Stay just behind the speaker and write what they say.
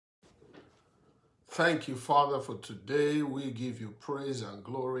Thank you, Father, for today. We give you praise and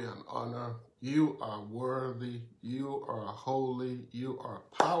glory and honor. You are worthy. You are holy. You are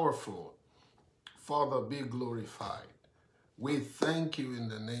powerful. Father, be glorified. We thank you in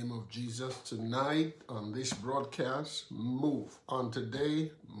the name of Jesus tonight on this broadcast. Move. On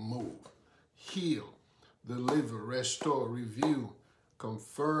today, move. Heal, deliver, restore, review,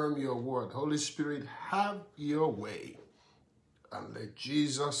 confirm your word. Holy Spirit, have your way. And let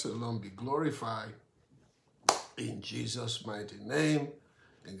Jesus alone be glorified. In Jesus' mighty name.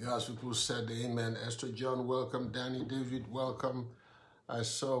 And God's people said amen. Esther John, welcome. Danny David, welcome. I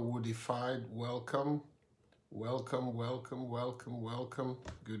saw Woody Fied, welcome. Welcome, welcome, welcome, welcome.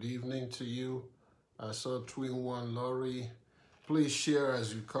 Good evening to you. I saw Twin One Laurie. Please share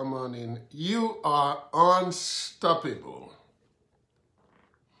as you come on in. You are unstoppable.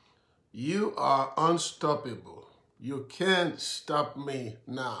 You are unstoppable. You can't stop me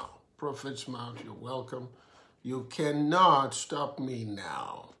now. Prophet's Mouth, you're welcome. You cannot stop me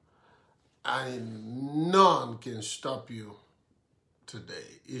now. And none can stop you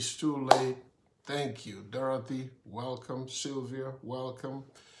today. It's too late. Thank you. Dorothy, welcome. Sylvia, welcome.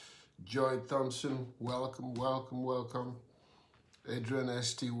 Joy Thompson, welcome, welcome, welcome. Adrian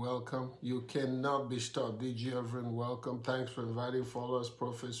ST, welcome. You cannot be stopped. DJ Everin, welcome. Thanks for inviting followers.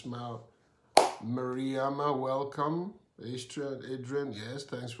 Prophet's Mouth. Mariama, welcome. Adrian, yes,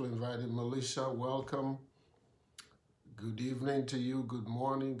 thanks for inviting. Melissa, welcome. Good evening to you. Good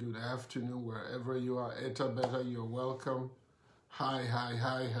morning, good afternoon, wherever you are. Eta Beta, you're welcome. Hi, hi,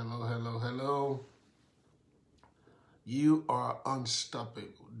 hi. Hello, hello, hello. You are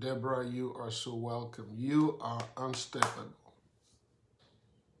unstoppable. Deborah, you are so welcome. You are unstoppable.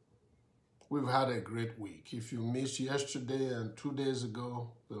 We've had a great week. If you missed yesterday and 2 days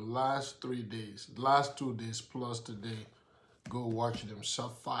ago, the last 3 days, last 2 days plus today, go watch them.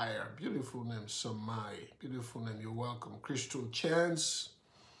 Sapphire, beautiful name. Samai, beautiful name. You're welcome. Crystal Chance,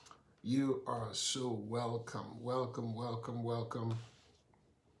 you are so welcome. Welcome, welcome, welcome.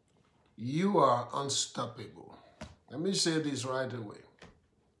 You are unstoppable. Let me say this right away.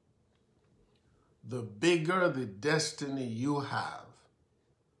 The bigger the destiny you have,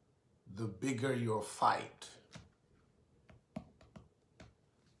 the bigger your fight.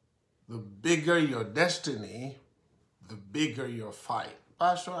 The bigger your destiny, the bigger your fight.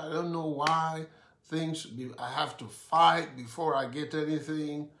 Pastor, I don't know why I have to fight before I get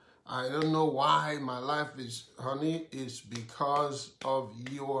anything. I don't know why my life is, honey, it's because of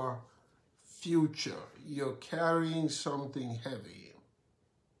your future. You're carrying something heavy.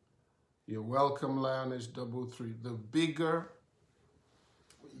 You're welcome, Lioness 33. The bigger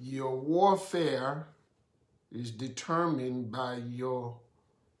your warfare is determined by your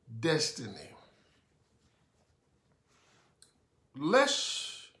destiny.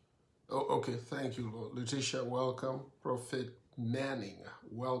 Okay, thank you, Lord. Letitia, welcome. Prophet Manning,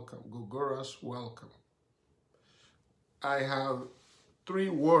 welcome. Gogoras, welcome. I have 3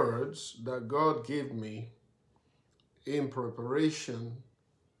 words that God gave me in preparation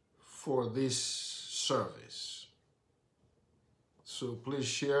for this service. So please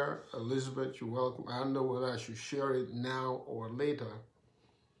share. Elizabeth, you're welcome. I don't know whether I should share it now or later,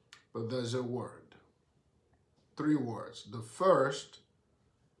 but there's a word. 3 words. The first,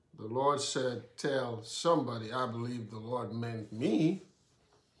 the Lord said, tell somebody, I believe the Lord meant me.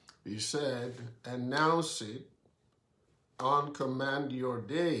 He said, announce it on command your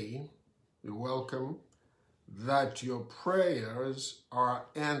day, you're welcome, that your prayers are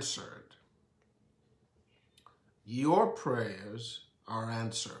answered. Your prayers are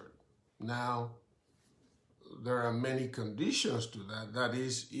answered. Now, there are many conditions to that. That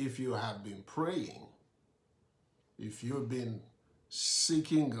is, if you have been praying, if you've been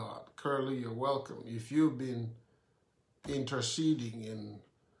seeking God, Curly, you're welcome. If you've been interceding and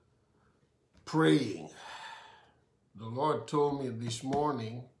praying, the Lord told me this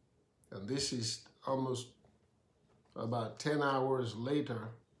morning, and this is almost about 10 hours later,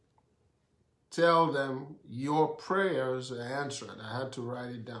 tell them your prayers are answered. I had to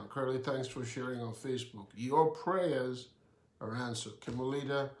write it down. Curly, thanks for sharing on Facebook. Your prayers are answered.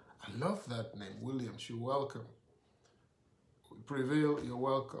 Kimalita, I love that name. Williams, you're welcome. Prevail, you're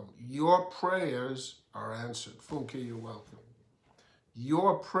welcome. Your prayers are answered. Funke, you're welcome.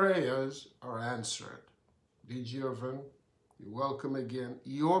 Your prayers are answered. DJ Irvin, you're welcome again.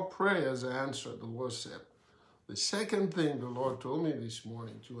 Your prayers are answered, the Lord said. The second thing the Lord told me this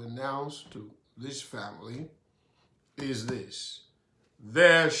morning to announce to this family is this.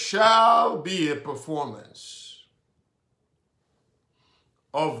 There shall be a performance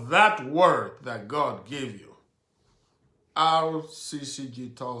of that word that God gave you.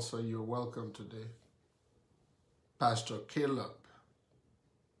 RCCG Tulsa, you're welcome today. Pastor Caleb.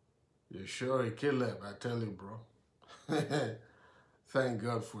 You sure, Caleb? I tell you, bro. Thank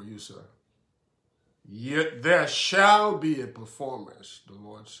God for you, sir. Yet there shall be a performance, the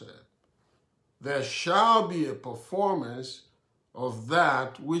Lord said. There shall be a performance of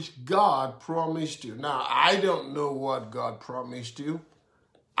that which God promised you. Now, I don't know what God promised you.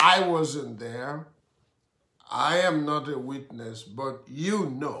 I wasn't there. I am not a witness, but you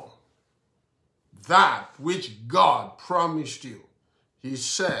know that which God promised you. He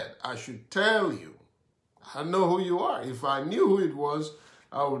said, I should tell you. I know who you are. If I knew who it was,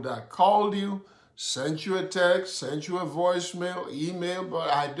 I would have called you, sent you a text, sent you a voicemail, email, but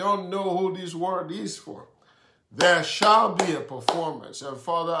I don't know who this word is for. There shall be a performance, and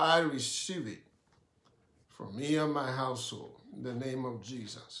Father, I receive it for me and my household in the name of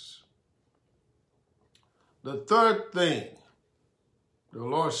Jesus. The third thing the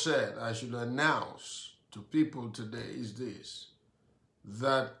Lord said I should announce to people today is this,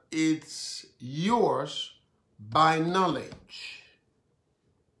 that it's yours by knowledge.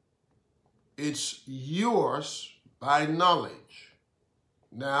 It's yours by knowledge.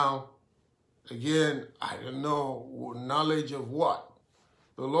 Now, again, I don't know knowledge of what.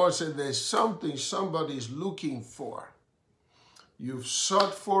 The Lord said there's something somebody's looking for. You've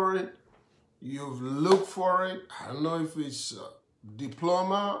sought for it. You've looked for it. I don't know if it's a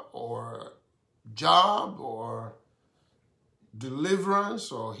diploma or job or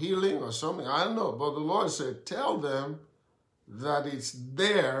deliverance or healing or something. I don't know. But the Lord said, tell them that it's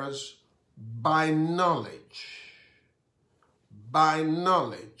theirs by knowledge. By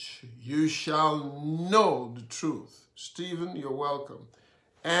knowledge, you shall know the truth. Stephen, you're welcome.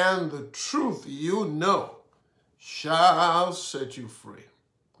 And the truth you know shall set you free.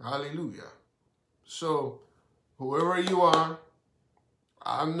 Hallelujah. So, whoever you are,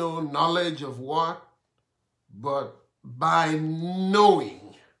 I have no knowledge of what, but by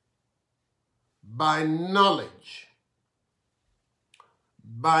knowing, by knowledge,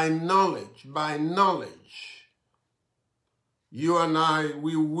 you and I,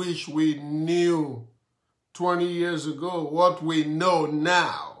 we wish we knew 20 years ago what we know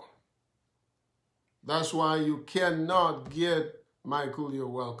now. That's why you cannot get, Michael, you're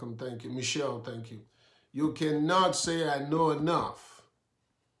welcome, thank you. Michelle, thank you. You cannot say, I know enough.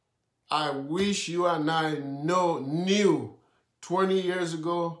 I wish you and I knew 20 years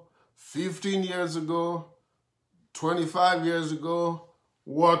ago, 15 years ago, 25 years ago,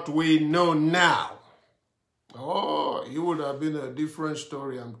 what we know now. Oh, it would have been a different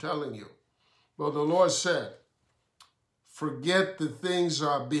story, I'm telling you. But the Lord said, forget the things that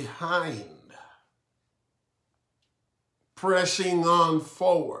are behind. Pressing on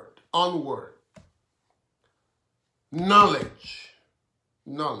forward, onward. Knowledge.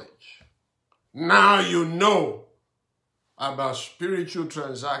 Now you know about spiritual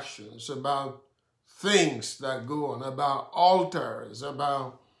transactions, about things that go on, about altars,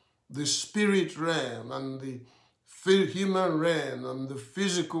 about the spirit realm and the human realm and the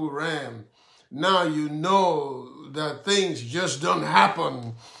physical realm. Now you know that things just don't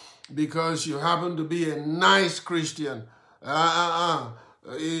happen because you happen to be a nice Christian. No,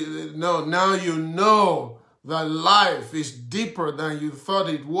 now you know that life is deeper than you thought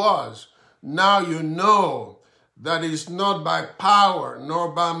it was. Now you know that it's not by power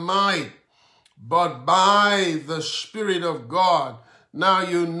nor by might, but by the Spirit of God. Now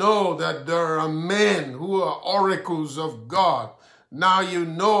you know that there are men who are oracles of God. Now you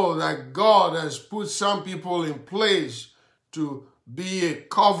know that God has put some people in place to be a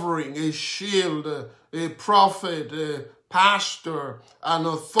covering, a shield, a prophet, a pastor, an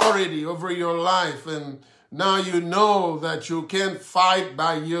authority over your life. And now you know that you can't fight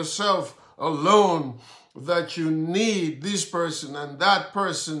by yourself alone, that you need this person and that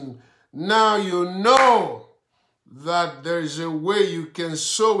person. Now you know that there is a way you can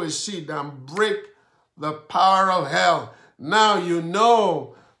sow a seed and break the power of hell. Now you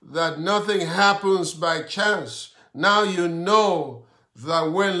know that nothing happens by chance. Now you know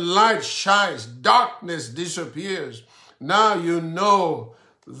that when light shines, darkness disappears. Now you know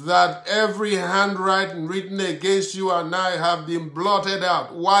that every handwriting written against you and I have been blotted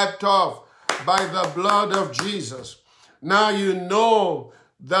out, wiped off by the blood of Jesus. Now you know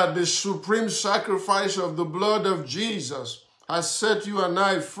that the supreme sacrifice of the blood of Jesus has set you and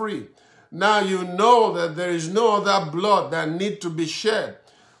I free. Now you know that there is no other blood that need to be shed,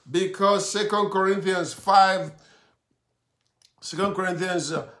 because 2 Corinthians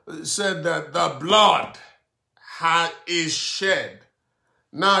said that the blood is shed.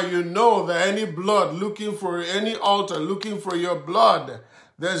 Now you know that any blood looking for any altar, looking for your blood,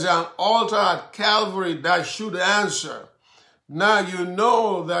 There's an altar at Calvary that should answer. Now you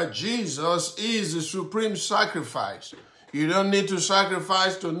know that Jesus is the supreme sacrifice. You don't need to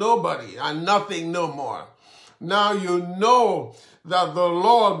sacrifice to nobody and nothing no more. Now you know that the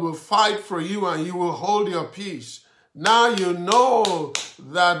Lord will fight for you and you will hold your peace. Now you know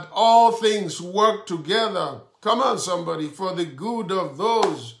that all things work together. Come on, somebody, for the good of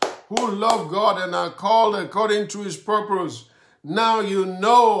those who love God and are called according to his purpose. Now you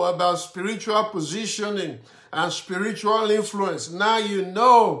know about spiritual positioning and spiritual influence. Now you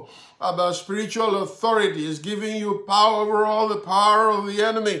know about spiritual authority. It's giving you power over all the power of the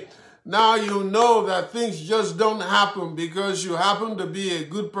enemy. Now you know that things just don't happen because you happen to be a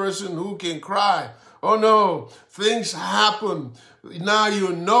good person who can cry. Oh no, things happen. Now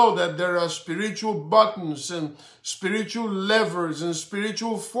you know that there are spiritual buttons and spiritual levers and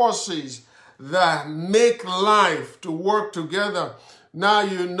spiritual forces that make life to work together. Now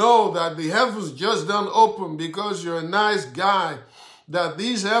you know that the heavens just don't open because you're a nice guy, that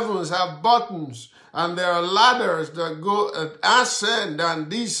these heavens have buttons and there are ladders that go ascend and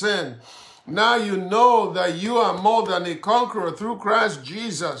descend. Now you know that you are more than a conqueror through Christ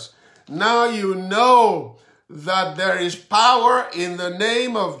Jesus. Now you know that there is power in the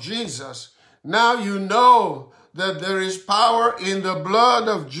name of Jesus. Now you know that there is power in the blood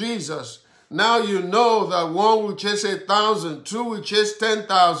of Jesus. Now you know that 1 will chase 1,000, 2 will chase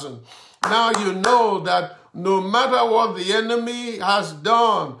 10,000. Now you know that no matter what the enemy has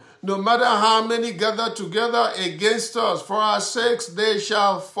done, no matter how many gather together against us, for our sakes they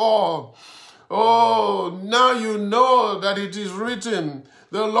shall fall. Oh, now you know that it is written,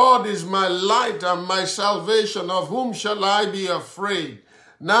 the Lord is my light and my salvation, of whom shall I be afraid?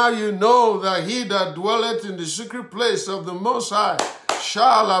 Now you know that he that dwelleth in the secret place of the Most High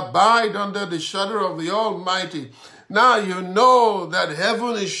shall abide under the shadow of the Almighty. Now you know that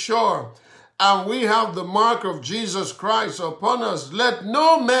heaven is sure, and we have the mark of Jesus Christ upon us. Let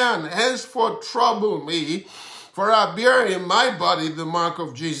no man henceforth trouble me, for I bear in my body the mark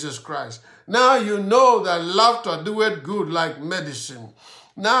of Jesus Christ. Now you know that laughter doeth good like medicine.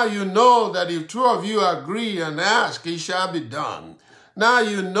 Now you know that if two of you agree and ask, it shall be done. Now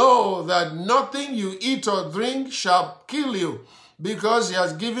you know that nothing you eat or drink shall kill you, because he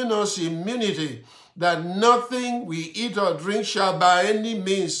has given us immunity, that nothing we eat or drink shall by any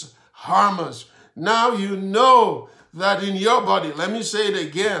means harm us. Now you know that in your body, let me say it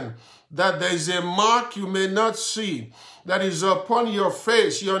again, that there is a mark you may not see, that is upon your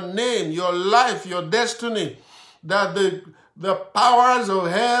face, your name, your life, your destiny, that the powers of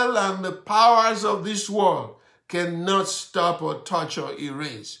hell and the powers of this world cannot stop or touch or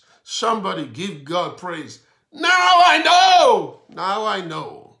erase. Somebody give God praise. Now I know. Now I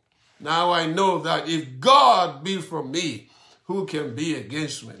know. Now I know that if God be for me, who can be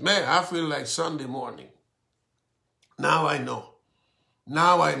against me? Man, I feel like Sunday morning. Now I know.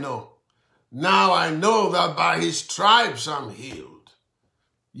 Now I know. Now I know that by his stripes I'm healed.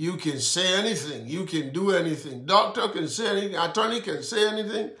 You can say anything. You can do anything. Doctor can say anything. Attorney can say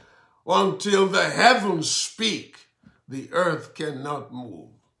anything. Until the heavens speak, the earth cannot move.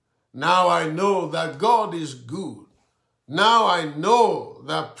 Now I know that God is good. Now I know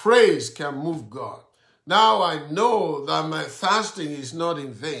that praise can move God. Now I know that my fasting is not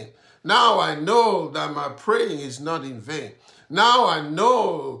in vain. Now I know that my praying is not in vain. Now I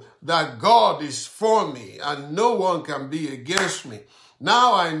know that God is for me and no one can be against me.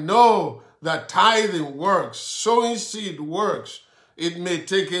 Now I know that tithing works, sowing seed works. It may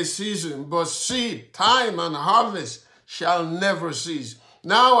take a season, but seed, time, and harvest shall never cease.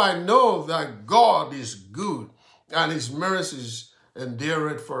 Now I know that God is good and his mercies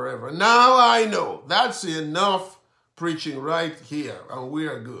endureth forever. Now I know. That's enough preaching right here, and we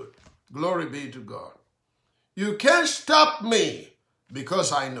are good. Glory be to God. You can't stop me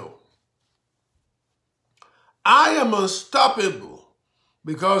because I know. I am unstoppable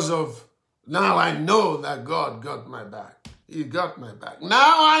because of now I know that God got my back. He got my back.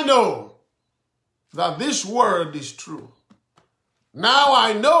 Now I know that this word is true. Now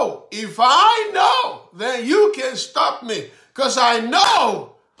I know. If I know, then you can stop me, because I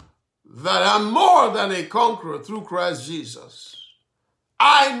know that I'm more than a conqueror through Christ Jesus.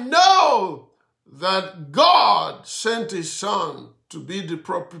 I know that God sent his son to be the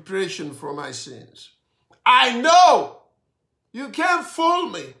propitiation for my sins. I know. You can't fool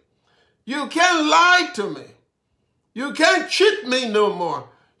me. You can't lie to me. You can't cheat me no more.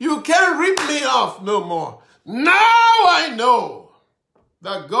 You can't rip me off no more. Now I know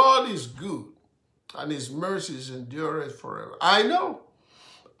that God is good and his mercies endureth forever. I know.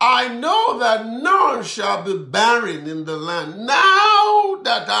 I know that none shall be barren in the land. Now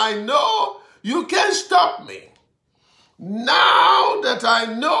that I know, you can't stop me. Now that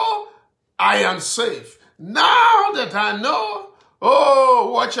I know, I am safe. Now that I know,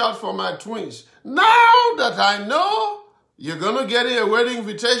 oh, watch out for my twins. Now that I know, you're going to get a wedding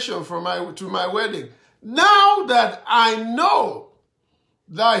invitation to my wedding. Now that I know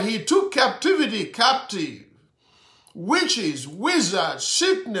that he took captivity captive, witches, wizards,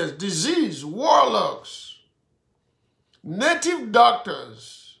 sickness, disease, warlocks, native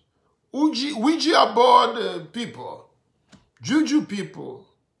doctors, Ouija board people, juju people.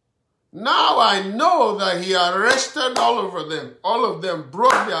 Now I know that he arrested all over them. All of them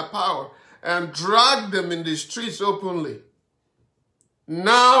broke their power and dragged them in the streets openly.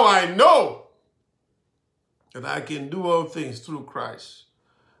 Now I know that I can do all things through Christ.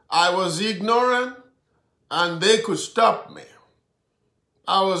 I was ignorant and they could stop me.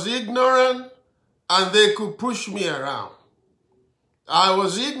 I was ignorant and they could push me around. I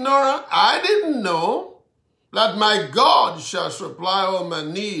was ignorant. I didn't know that my God shall supply all my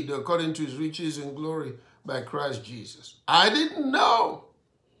need according to his riches and glory by Christ Jesus. I didn't know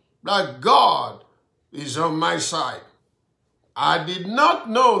that God is on my side. I did not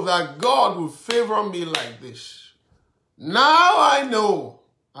know that God would favor me like this. Now I know.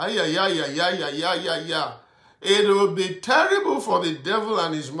 It would be terrible for the devil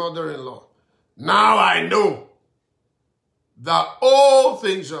and his mother-in-law. Now I know that all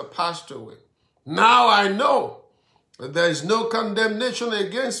things are passed away. Now I know that there is no condemnation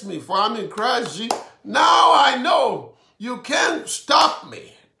against me, for I'm in Christ Jesus. Now I know you can't stop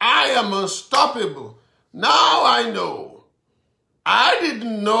me. I am unstoppable. Now I know. I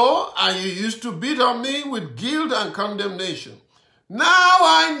didn't know, and you used to beat on me with guilt and condemnation. Now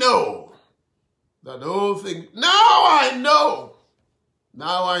I know that whole thing. Now I know.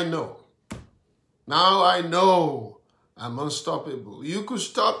 Now I know. Now I know I'm unstoppable. You could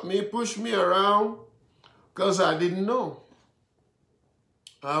stop me, push me around, because I didn't know.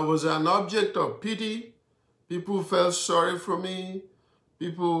 I was an object of pity. People felt sorry for me. I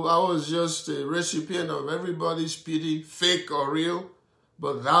was just a recipient of everybody's pity, fake or real.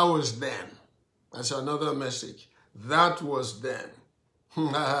 But that was then. That's another message. That was then.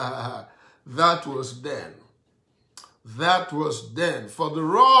 That was then. That was then. For the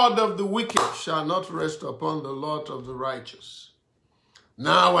rod of the wicked shall not rest upon the lot of the righteous.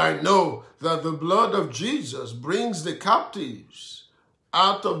 Now I know that the blood of Jesus brings the captives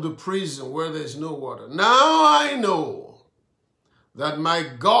out of the prison where there's no water. Now I know that my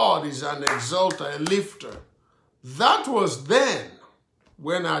God is an exalter, a lifter. That was then,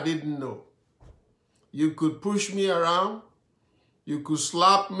 when I didn't know. You could push me around. You could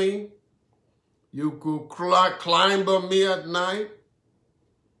slap me. You could climb on me at night.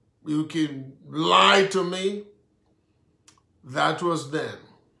 You can lie to me. That was then.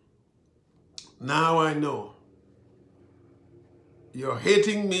 Now I know. You're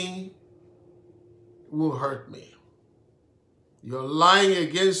hating me will hurt me. Your lying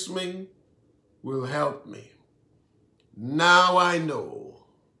against me will help me. Now I know.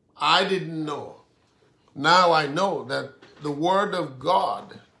 I didn't know. Now I know that the word of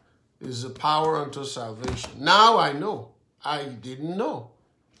God is the power unto salvation. Now I know. I didn't know.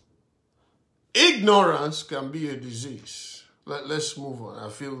 Ignorance can be a disease. Let's move on. I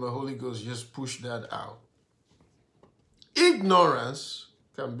feel the Holy Ghost just push that out. Ignorance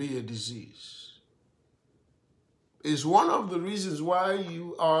can be a disease. It's one of the reasons why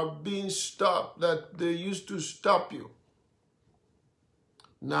you are being stopped, that they used to stop you.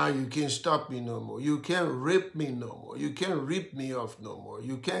 Now you can't stop me no more. You can't rip me no more. You can't rip me off no more.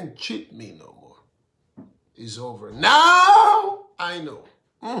 You can't cheat me no more. It's over. Now I know.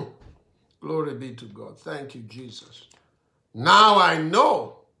 Glory be to God. Thank you, Jesus. Now I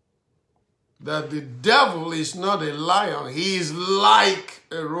know that the devil is not a lion. He is like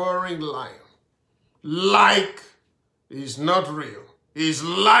a roaring lion. Like is not real. He's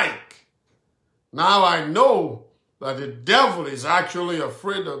like. Now I know that the devil is actually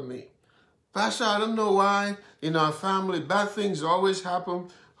afraid of me. Pastor, I don't know why in our family bad things always happen.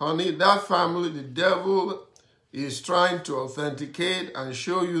 Honey, that family, the devil is trying to authenticate and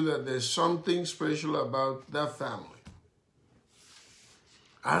show you that there's something special about that family.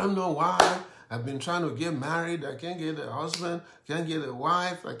 I don't know why. I've been trying to get married. I can't get a husband. Can't get a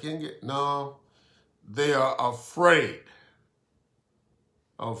wife. I can't get... No. They are afraid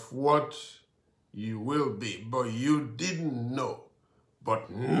of what you will be, but you didn't know. But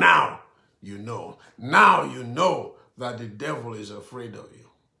now you know. Now you know that the devil is afraid of you.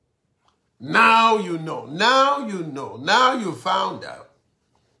 Now you know. Now you know. Now you found out.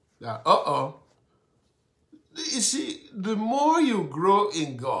 that, You see, the more you grow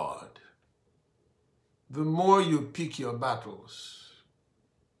in God, the more you pick your battles.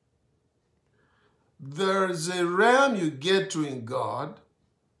 There's a realm you get to in God.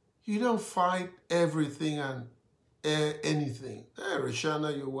 You don't fight everything and anything. Hey,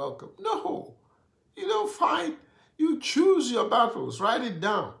 Rishana, you're welcome. No, you don't fight. You choose your battles. Write it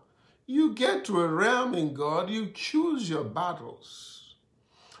down. You get to a realm in God, you choose your battles.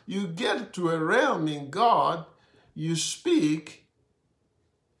 You get to a realm in God, you speak,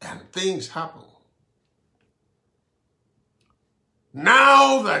 and things happen.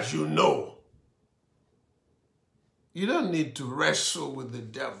 Now that you know, you don't need to wrestle with the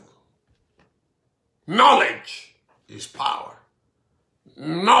devil. Knowledge is power.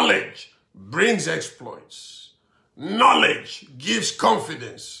 Knowledge brings exploits. Knowledge gives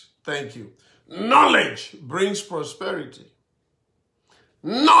confidence. Thank you. Knowledge brings prosperity.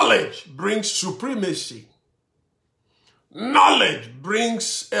 Knowledge brings supremacy. Knowledge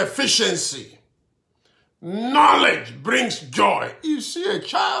brings efficiency. Knowledge brings joy. You see a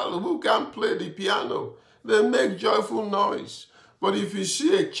child who can play the piano, they make joyful noise. But if you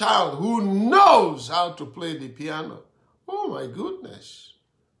see a child who knows how to play the piano, oh my goodness,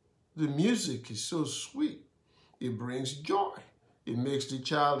 the music is so sweet. It brings joy. It makes the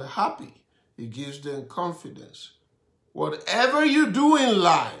child happy. It gives them confidence. Whatever you do in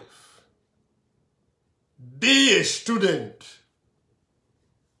life, be a student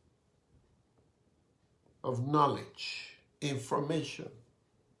of knowledge, information.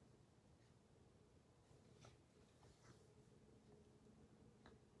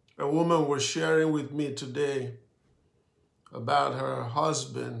 A woman was sharing with me today about her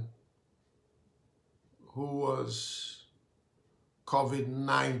husband who was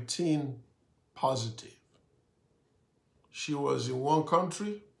COVID-19 positive. She was in one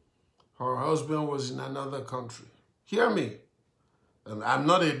country, her husband was in another country. Hear me. And I'm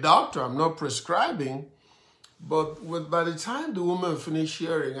not a doctor, I'm not prescribing, but by the time the woman finished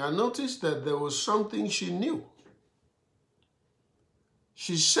sharing, I noticed that there was something she knew.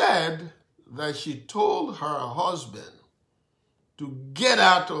 She said that she told her husband to get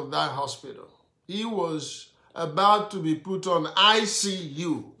out of that hospital. He was about to be put on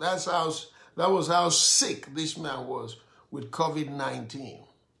ICU. That was how sick this man was with COVID-19.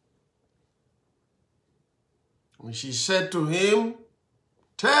 And she said to him,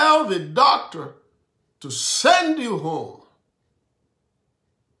 tell the doctor to send you home.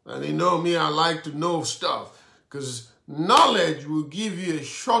 And you know me, I like to know stuff, because knowledge will give you a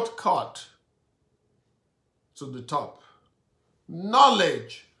shortcut to the top.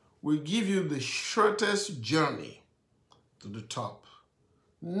 Knowledge will give you the shortest journey to the top.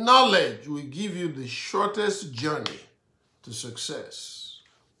 Knowledge will give you the shortest journey to success.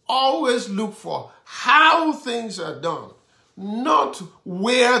 Always look for how things are done, not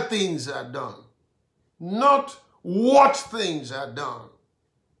where things are done, not what things are done.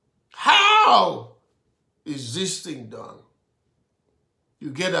 How is this thing done?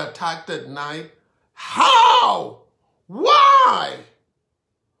 You get attacked at night. How? Why?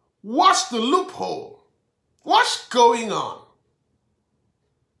 What's the loophole? What's going on?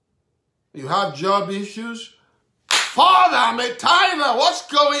 You have job issues. Father, I'm a tither. What's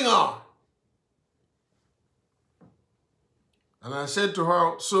going on? And I said to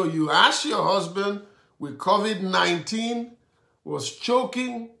her, so you asked your husband with COVID-19, was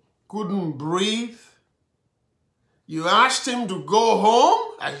choking, couldn't breathe. You asked him to go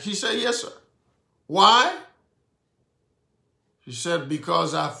home? And she said, yes, sir. Why? She said,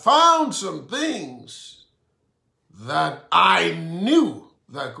 because I found some things that I knew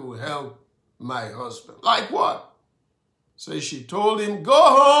that could help my husband. Like what? So she told him, go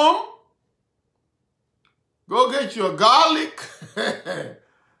home, go get your garlic.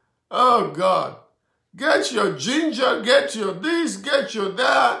 Oh, God. Get your ginger, get your this, get your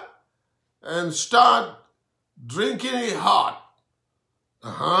that, and start drinking it hot.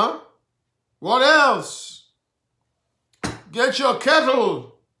 What else? Get your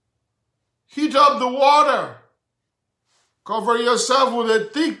kettle, heat up the water, cover yourself with a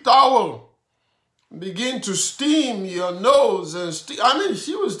thick towel, begin to steam your nose and I mean,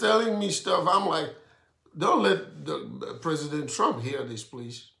 she was telling me stuff. I'm like, don't let President Trump hear this,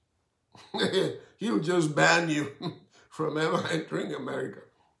 please. He'll just ban you from ever entering America.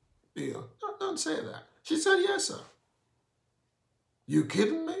 You know, don't say that. She said, yes, sir. You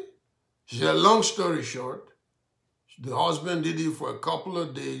kidding me? She said, long story short, the husband did it for a couple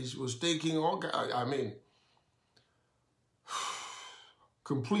of days, was taking all, I mean,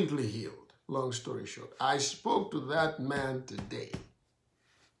 completely healed. Long story short, I spoke to that man today.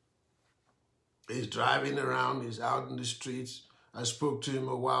 He's driving around. He's out in the streets. I spoke to him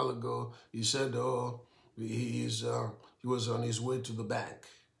a while ago. He said, oh, he was on his way to the bank.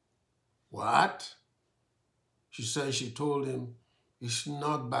 What? She said she told him it's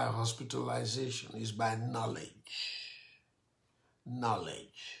not by hospitalization. It's by knowledge.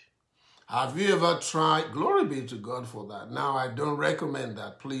 Knowledge. Have you ever tried? Glory be to God for that. Now, I don't recommend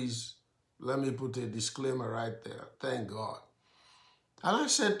that. Please, let me put a disclaimer right there. Thank God. And I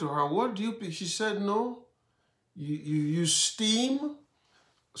said to her, what do you pick? She said, no, you steam,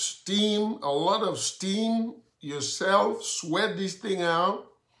 a lot of steam yourself, sweat this thing out,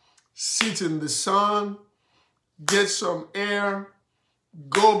 sit in the sun, get some air,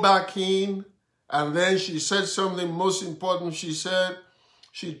 go back in. And then she said something most important.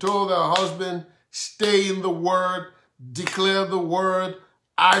 She told her husband, stay in the word, declare the word,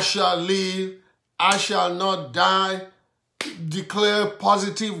 I shall live, I shall not die. Declare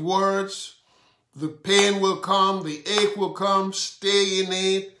positive words. The pain will come, the ache will come, stay in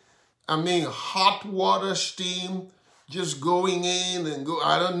it. I mean, hot water, steam, just going in and go.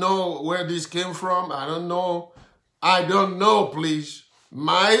 I don't know where this came from. I don't know, please.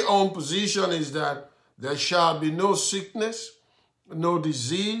 My own position is that there shall be no sickness, no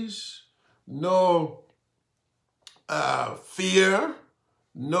disease, no fear,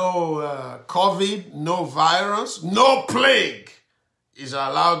 no COVID, no virus, no plague is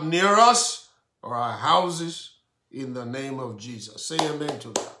allowed near us or our houses in the name of Jesus. Say amen to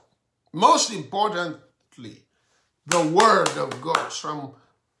that. Most importantly, the word of God, Psalm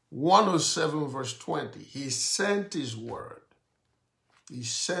 107 verse 20. He sent his word. He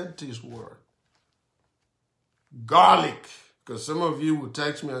sent his word. Garlic, because some of you will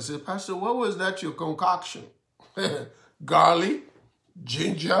text me and say, Pastor, what was that your concoction? Garlic,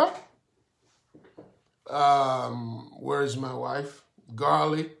 ginger, where is my wife?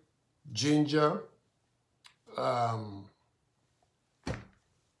 Garlic, ginger,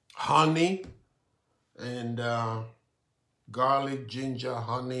 honey, and garlic, ginger,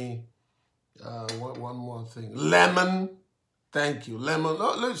 honey, one more thing, lemon. Thank you, lemon.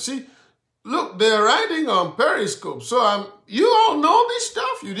 Oh, let's see. Look, they're writing on Periscope. So you all know this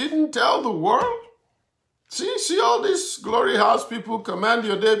stuff. You didn't tell the world. See all these Glory House people, Command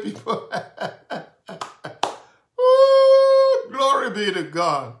Your Day people. Ooh, glory be to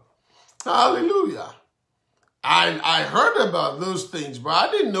God. Hallelujah. I heard about those things, but I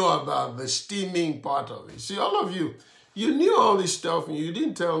didn't know about the steaming part of it. See, all of you, you knew all this stuff and you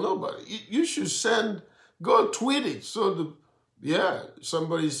didn't tell nobody. You should go tweet it. So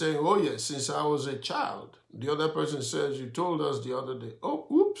somebody's saying, oh yeah, since I was a child. The other person says, you told us the other day. Oh,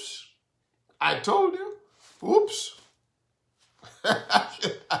 oops. I told you. Oops.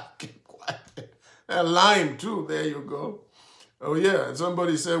 I keep quiet. And lime too. There you go. Oh yeah.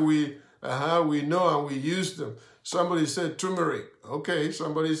 Somebody said we know and we use them. Somebody said turmeric. Okay.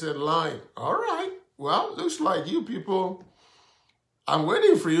 Somebody said lime. All right. Well, looks like you people. I'm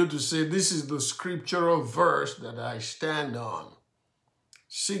waiting for you to say this is the scriptural verse that I stand on.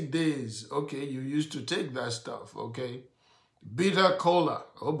 6 days. Okay. You used to take that stuff. Okay. Bitter cola.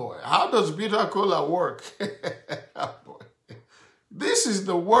 Oh boy. How does bitter cola work? Oh boy. This is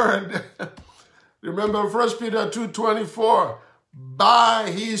the word. Remember 1 Peter 2:24.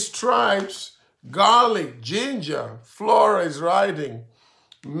 By his stripes, garlic, ginger, Flora is writing,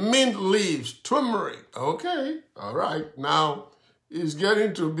 mint leaves, turmeric. Okay. All right. Now it's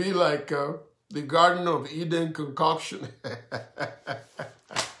getting to be like the Garden of Eden concoction.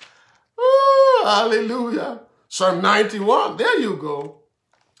 Ooh, hallelujah. Psalm 91, there you go.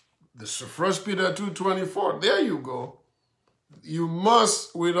 This is 1 Peter 2:24, there you go. You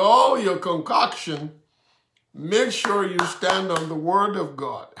must, with all your concoction, make sure you stand on the word of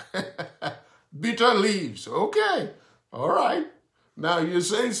God. Bitter leaves, okay, all right. Now you're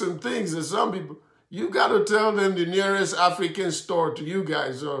saying some things that some people, you got to tell them the nearest African store to you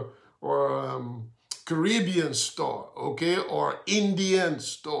guys or Caribbean store, okay, or Indian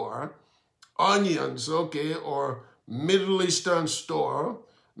store. Onions, okay, or Middle Eastern store.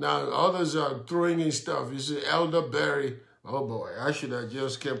 Now, others are throwing in stuff. You see, elderberry. Oh, boy, I should have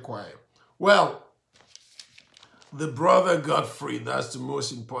just kept quiet. Well, the brother got free. That's the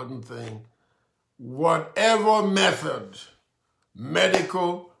most important thing. Whatever method,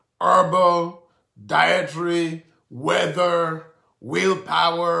 medical, herbal, dietary, weather,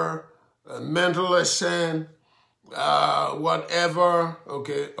 willpower, mental ascent, whatever,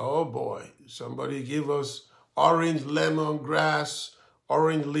 okay, oh boy, somebody give us orange lemongrass,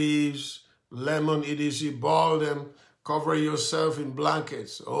 orange leaves, lemon EDC, boil them, cover yourself in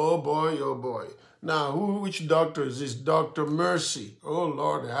blankets. Oh boy, oh boy. Now, which doctor is this? Dr. Mercy. Oh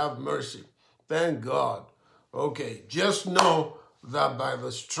Lord, have mercy. Thank God. Okay, just know that by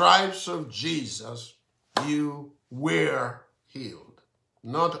the stripes of Jesus, you were healed.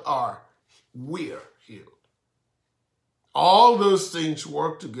 Not are, we're healed. All those things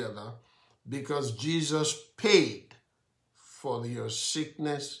work together because Jesus paid for your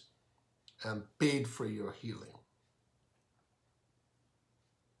sickness and paid for your healing.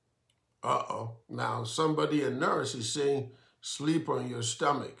 Uh-oh. Now, somebody, a nurse, is saying, sleep on your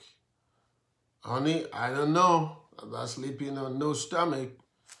stomach. Honey, I don't know about sleeping on no stomach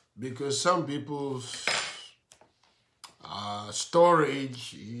because some people's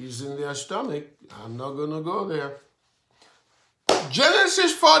storage is in their stomach. I'm not going to go there.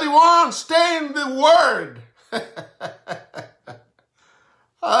 Genesis 41, stay in the Word.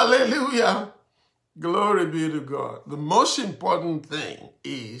 Hallelujah. Glory be to God. The most important thing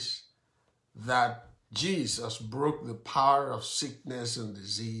is that Jesus broke the power of sickness and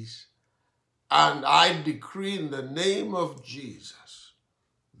disease. And I decree in the name of Jesus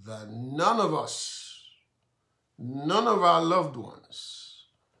that none of us, none of our loved ones,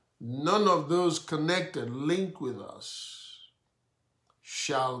 none of those connected, linked with us,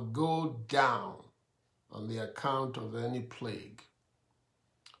 shall go down on the account of any plague.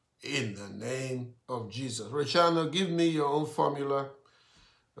 In the name of Jesus. Rachana, give me your own formula.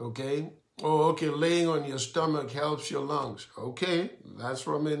 Okay? Oh, okay, laying on your stomach helps your lungs. Okay, that's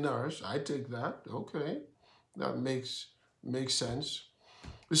from a nurse. I take that. Okay, that makes sense.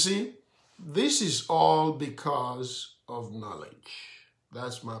 You see, this is all because of knowledge.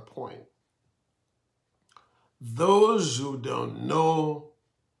 That's my point. Those who don't know,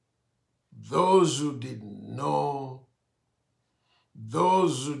 those who didn't know,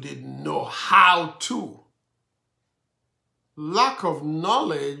 those who didn't know how to, lack of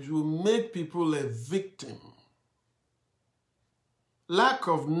knowledge will make people a victim. Lack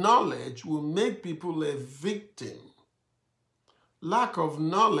of knowledge will make people a victim. Lack of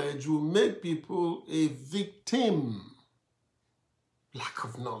knowledge will make people a victim. Lack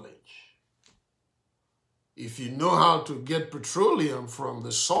of knowledge. If you know how to get petroleum from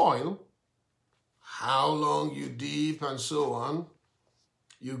the soil, how long you deep and so on,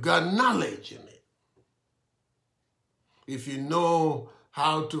 you got knowledge in it. If you know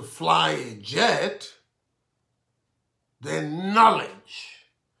how to fly a jet, then knowledge.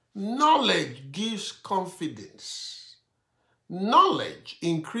 Knowledge gives confidence. Knowledge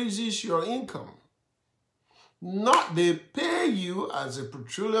increases your income. They pay you as a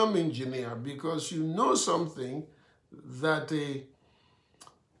petroleum engineer because you know something that a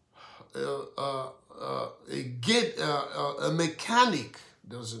mechanic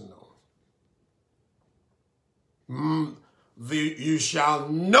doesn't know. You shall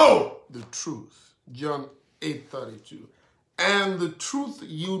know the truth. John 8:32. And the truth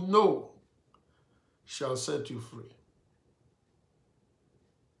you know shall set you free.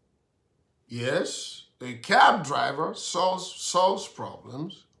 Yes, a cab driver solves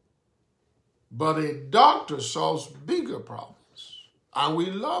problems, but a doctor solves bigger problems. And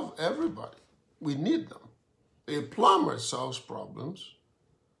we love everybody. We need them. A plumber solves problems,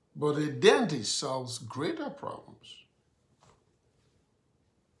 but a dentist solves greater problems.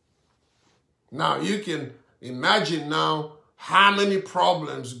 Now, you can imagine now how many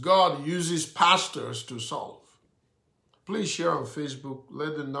problems God uses pastors to solve. Please share on Facebook.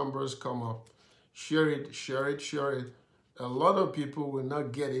 Let the numbers come up. Share it, share it, share it. A lot of people will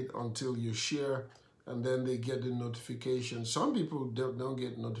not get it until you share, and then they get the notification. Some people don't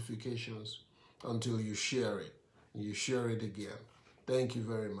get notifications until you share it. And you share it again. Thank you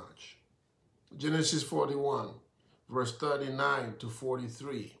very much. Genesis 41, verse 39 to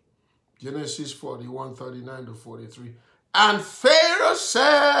 43. Genesis 41, 39 to 43. And Pharaoh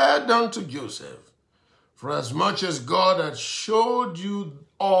said unto Joseph, for as much as God had showed you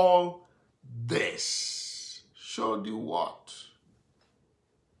all this. Showed you what?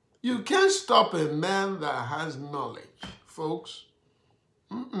 You can't stop a man that has knowledge, folks.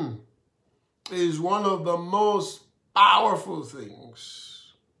 It is one of the most powerful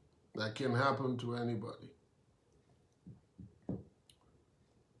things that can happen to anybody.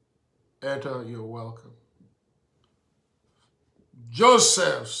 Etta, you're welcome.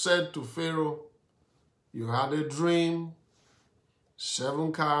 Joseph said to Pharaoh, you had a dream,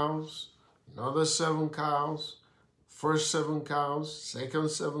 7 cows, another 7 cows, first 7 cows, second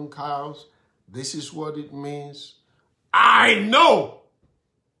 7 cows. This is what it means. I know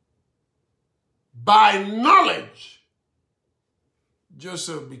by knowledge,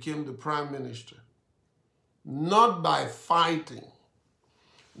 Joseph became the prime minister. Not by fighting,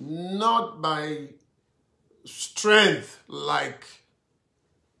 not by strength like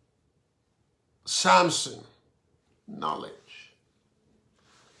Samson, knowledge.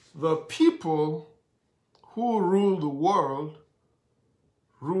 The people who rule the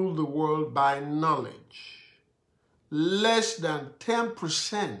world by knowledge. Less than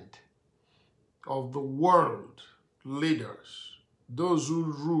 10% of the world leaders, those who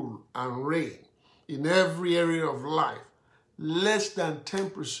rule and reign in every area of life, less than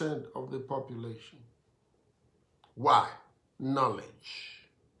 10% of the population. Why? Knowledge.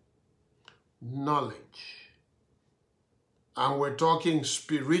 Knowledge. And we're talking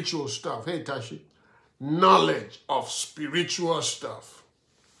spiritual stuff. Hey, Tashi. Knowledge of spiritual stuff.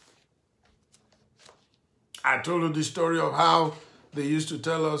 I told you the story of how they used to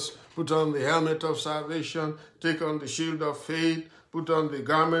tell us, put on the helmet of salvation, take on the shield of faith, put on the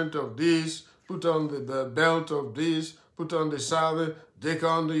garment of this, put on the belt of this, put on the saddle, take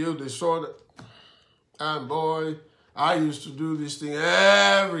on the sword. And boy, I used to do this thing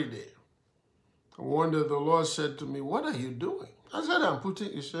every day. One day the Lord said to me, what are you doing? I said, I'm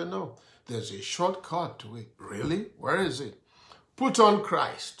putting, he said, no, there's a shortcut to it. Really? Where is it? Put on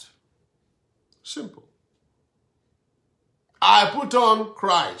Christ. Simple. I put on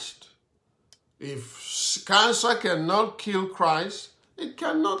Christ. If cancer cannot kill Christ, it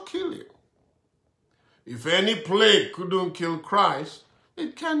cannot kill you. If any plague couldn't kill Christ,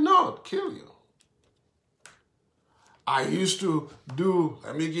 it cannot kill you. I used to do,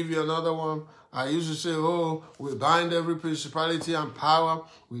 let me give you another one. I used to say, oh, we bind every principality and power.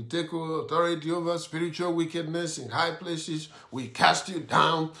 We take authority over spiritual wickedness in high places. We cast you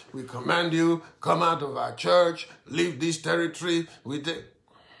down. We command you, come out of our church, leave this territory.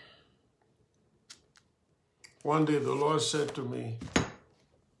 One day the Lord said to me,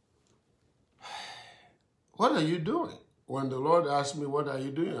 what are you doing? When the Lord asked me, what are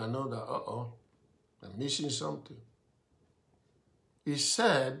you doing? I know that, I'm missing something. He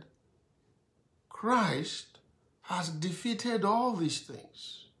said, Christ has defeated all these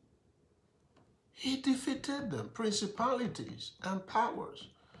things. He defeated them, principalities and powers.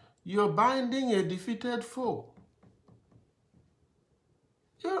 You're binding a defeated foe.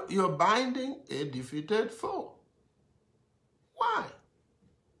 You're binding a defeated foe. Why?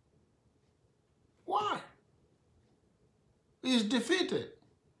 Why? He's defeated.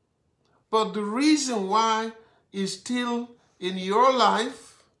 But the reason why he's still in your life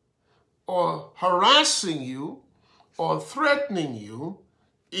or harassing you or threatening you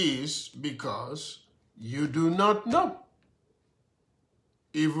is because you do not know.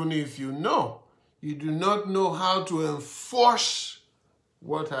 Even if you know, you do not know how to enforce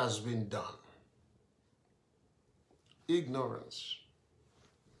what has been done. Ignorance.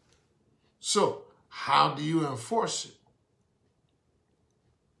 So, how do you enforce it?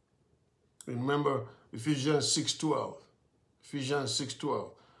 Remember Ephesians 6:12. Ephesians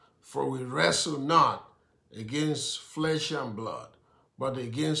 6:12. For we wrestle not against flesh and blood, but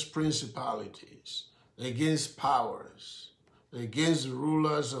against principalities, against powers, against the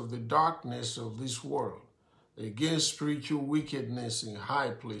rulers of the darkness of this world, against spiritual wickedness in high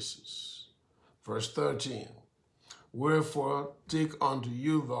places. Verse 13. Wherefore take unto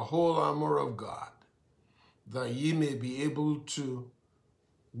you the whole armor of God, that ye may be able to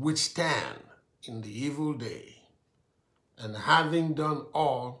withstand in the evil day, and having done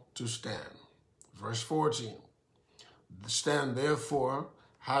all, to stand. Verse 14. Stand therefore,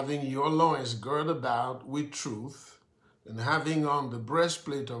 having your loins girt about with truth, and having on the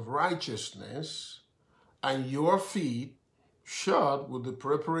breastplate of righteousness, and your feet shod with the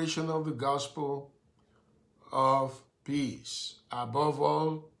preparation of the gospel of peace. Above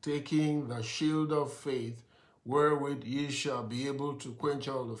all, taking the shield of faith, wherewith ye shall be able to quench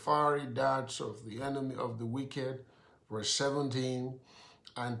all the fiery darts of the enemy of the wicked. Verse 17,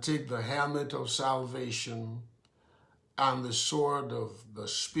 and take the helmet of salvation and the sword of the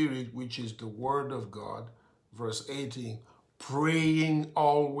Spirit, which is the word of God. Verse 18, praying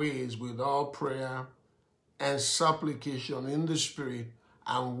always with all prayer and supplication in the Spirit,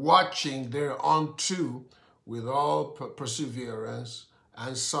 and watching thereunto with all perseverance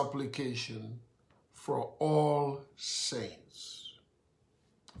and supplication for all saints.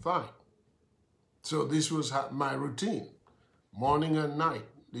 Fine. So this was my routine. Morning and night,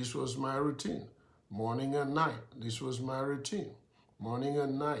 this was my routine. Morning and night, this was my routine. Morning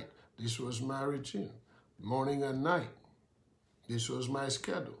and night, this was my routine. Morning and night, this was my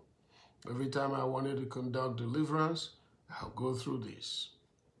schedule. Every time I wanted to conduct deliverance, I'll go through this.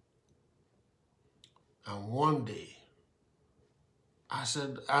 And one day, I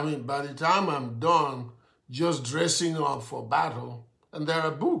said, by the time I'm done just dressing up for battle, and there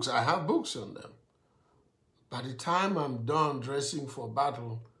are books, I have books on them. By the time I'm done dressing for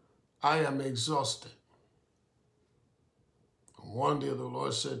battle, I am exhausted. One day the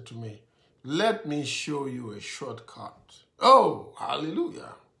Lord said to me, let me show you a shortcut. Oh,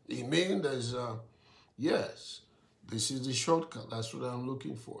 hallelujah. Amen. Yes, this is the shortcut. That's what I'm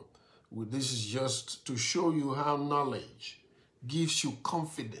looking for. This is just to show you how knowledge gives you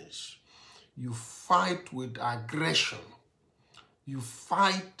confidence. You fight with aggression. You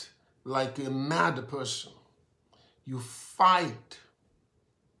fight like a mad person. You fight.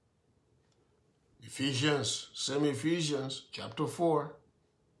 Ephesians chapter 4,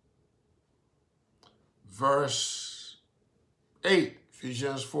 verse 8.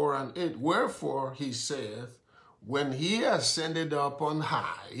 Ephesians 4 and 8. Wherefore he saith, when he ascended up on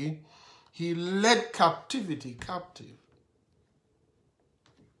high, he led captivity captive.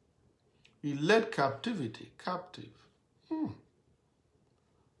 He led captivity captive.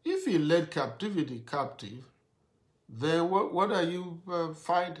 If he led captivity captive, then what are you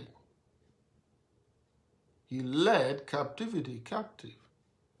fighting? He led captivity captive.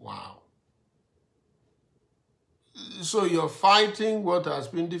 Wow. So you're fighting what has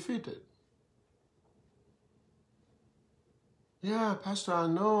been defeated. Yeah, Pastor, I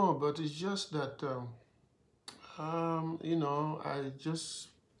know, but it's just that, I just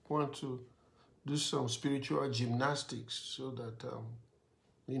want to do some spiritual gymnastics so that,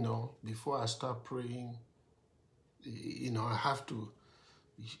 before I start praying, I have to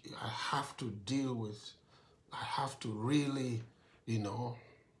deal with, I have to really,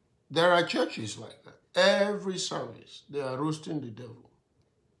 there are churches like that. Every service, they are roasting the devil.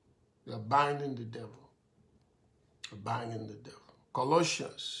 They are binding the devil. Binding the devil.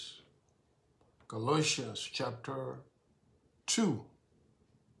 Colossians chapter 2.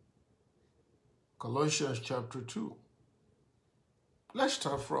 Colossians chapter 2. Let's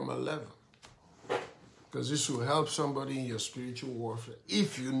start from 11. Because this will help somebody in your spiritual warfare.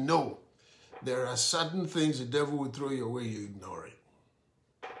 If you know there are certain things the devil will throw your way, you ignore it.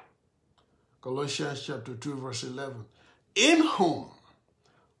 Colossians chapter 2, verse 11. In whom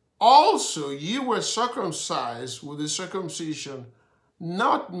also ye were circumcised with a circumcision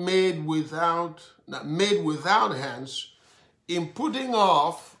not made without hands, in putting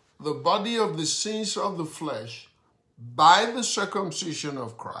off the body of the sins of the flesh by the circumcision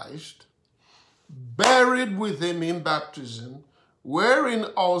of Christ, buried with him in baptism, wherein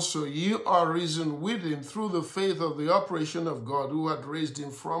also ye are risen with him through the faith of the operation of God, who had raised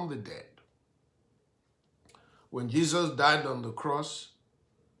him from the dead. When Jesus died on the cross,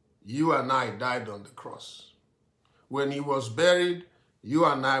 you and I died on the cross. When he was buried, you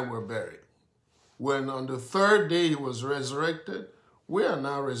and I were buried. When on the third day he was resurrected, we are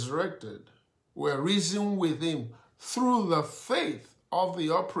now resurrected. We're risen with him through the faith of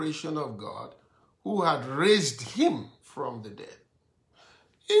the operation of God, who had raised him from the dead.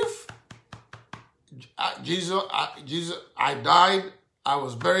 If I died, I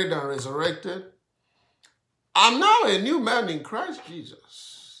was buried and resurrected, I'm now a new man in Christ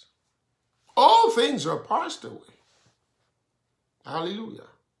Jesus. All things are passed away. Hallelujah.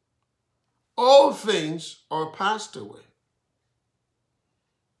 All things are passed away.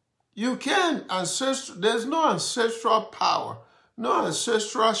 You can't there's no ancestral power, no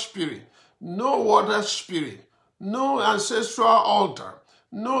ancestral spirit, no water spirit, no ancestral altar,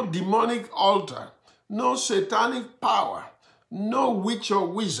 no demonic altar, no satanic power, no witch or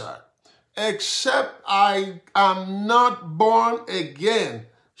wizard, except I am not born again,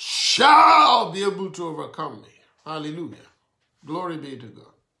 shall be able to overcome me. Hallelujah. Glory be to God.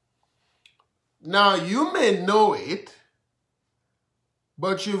 Now, you may know it,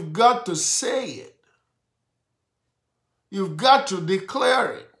 but you've got to say it. You've got to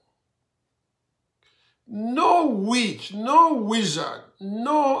declare it. No witch, no wizard,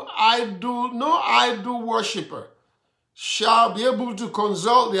 no idol worshiper shall be able to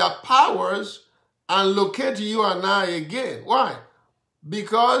consult their powers and locate you and I again. Why?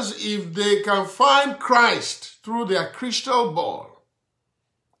 Because if they can find Christ through their crystal ball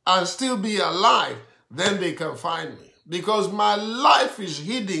and still be alive, then they can find me. Because my life is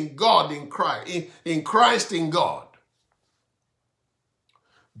hidden God in Christ in God.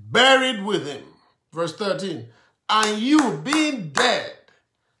 Buried with him. Verse 13. And you being dead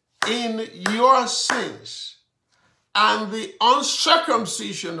in your sins and the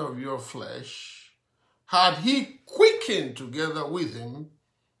uncircumcision of your flesh, had he quickened together with him,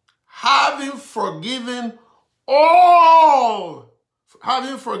 having forgiven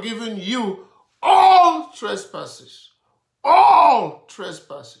you all trespasses. All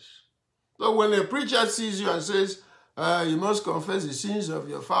trespasses. So when a preacher sees you and says, you must confess the sins of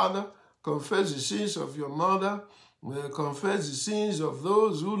your father, confess the sins of your mother, confess the sins of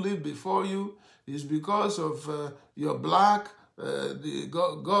those who live before you. It's because of you're black.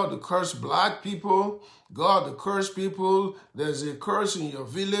 God curse black people. God curse people. There's a curse in your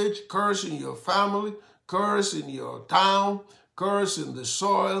village, curse in your family, curse in your town, curse in the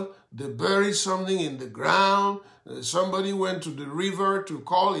soil. They buried something in the ground. Somebody went to the river to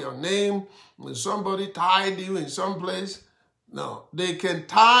call your name. Somebody tied you in some place. No, they can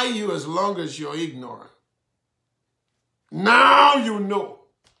tie you as long as you're ignorant. Now you know.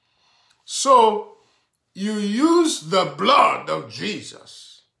 So you use the blood of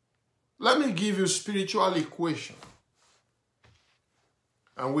Jesus. Let me give you spiritual equation.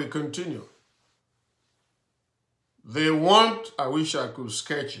 And we continue. They want, I wish I could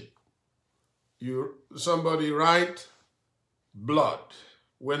sketch it. Somebody write blood.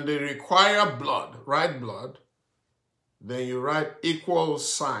 When they require blood, write blood. Then you write equal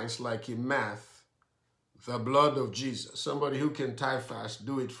signs like in math, the blood of Jesus. Somebody who can type fast,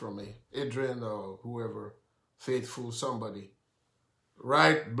 do it for me. Adrian or whoever, faithful, somebody.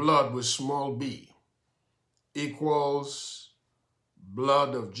 Write blood with small b equals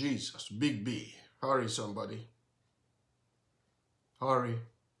blood of Jesus, big B. Hurry, somebody. Hurry.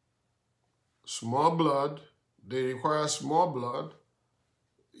 Small blood. They require small blood.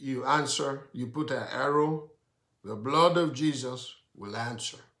 You answer, you put an arrow. The blood of Jesus will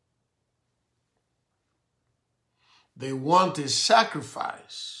answer. They want a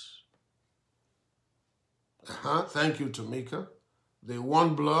sacrifice. Thank you, Tamika. They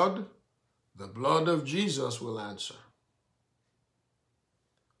want blood. The blood of Jesus will answer.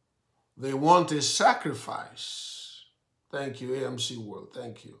 They want a sacrifice. Thank you, AMC World.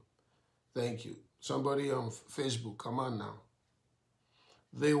 Thank you. Thank you. Somebody on Facebook, come on now.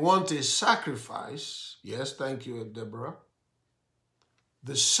 They want a sacrifice. Yes, thank you, Deborah.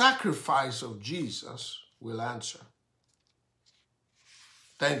 The sacrifice of Jesus will answer.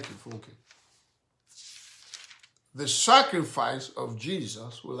 Thank you, Funke. The sacrifice of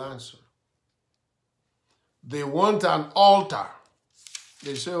Jesus will answer. They want an altar.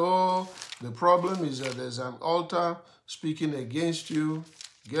 They say, oh, the problem is that there's an altar speaking against you.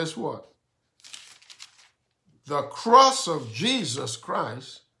 Guess what? The cross of Jesus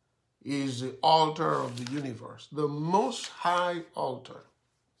Christ is the altar of the universe, the most high altar.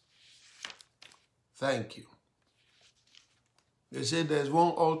 Thank you. They say there's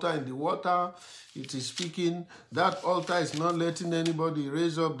one altar in the water. It is speaking. That altar is not letting anybody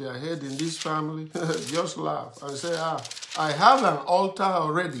raise up their head in this family. Just laugh and say, I have an altar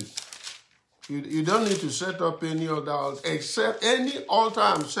already. You don't need to set up any other altar, except any altar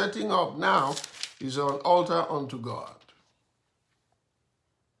I'm setting up now is an altar unto God.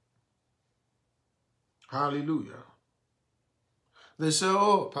 Hallelujah. They say,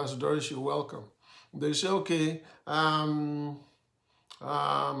 oh, Pastor Doris, you're welcome. They say, okay,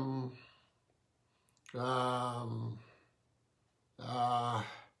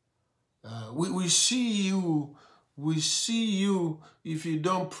 we see you, if you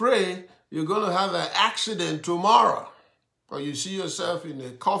don't pray, you're going to have an accident tomorrow. Or you see yourself in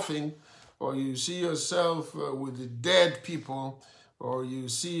a coffin, or you see yourself with the dead people, or you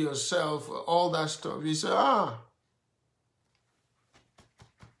see yourself, all that stuff. You say,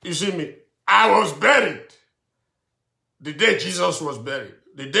 you see me, I was buried the day Jesus was buried.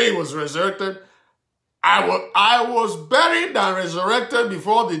 The day he was resurrected, I was buried and resurrected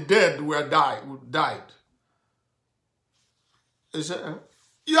before the dead died. They say,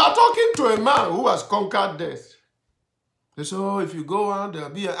 you are talking to a man who has conquered death. They say, oh, if you go out, there'll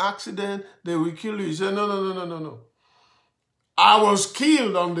be an accident, they will kill you. He said, no. I was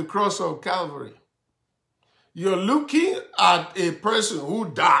killed on the cross of Calvary. You're looking at a person who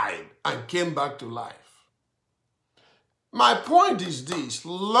died and came back to life. My point is this: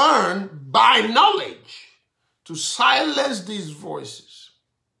 learn by knowledge to silence these voices.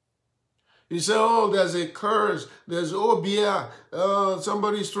 You say, oh, there's a curse, there's obia,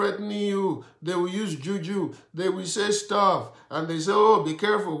 somebody's threatening you, they will use juju, they will say stuff, and they say, oh, be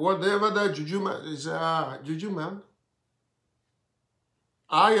careful, whatever that juju man, they say, juju man?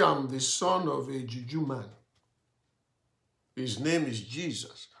 I am the son of a juju man. His name is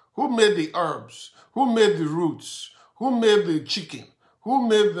Jesus. Who made the herbs? Who made the roots? Who made the chicken? Who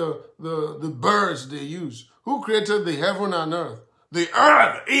made the birds they use? Who created the heaven and earth? The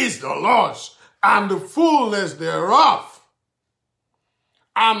earth is the Lord's, and the fullness thereof.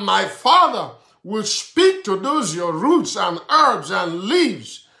 And my Father will speak to those your roots and herbs and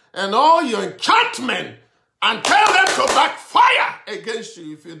leaves and all your enchantment and tell them to backfire against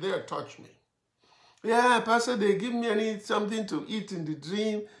you if you dare touch me. Yeah, Pastor, they give me something to eat in the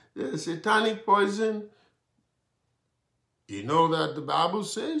dream, satanic poison. You know that the Bible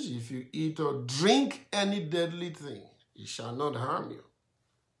says, if you eat or drink any deadly thing, it shall not harm you.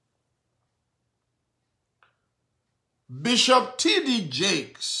 Bishop T.D.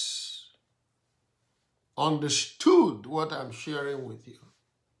 Jakes understood what I'm sharing with you.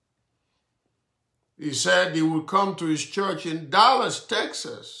 He said he would come to his church in Dallas,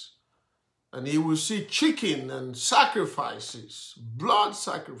 Texas, and he would see chicken and sacrifices, blood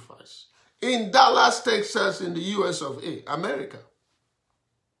sacrifice, in Dallas, Texas, in the US of A, America.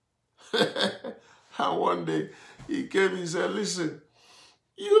 And one day he came and said, listen,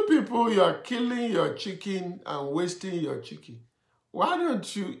 you people, you are killing your chicken and wasting your chicken. Why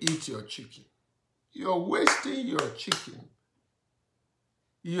don't you eat your chicken? You're wasting your chicken.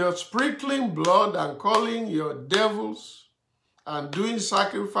 You're sprinkling blood and calling your devils and doing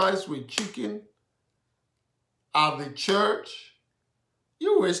sacrifice with chicken at the church.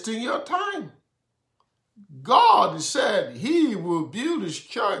 You're wasting your time. God said he will build his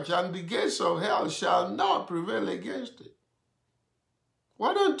church and the gates of hell shall not prevail against it.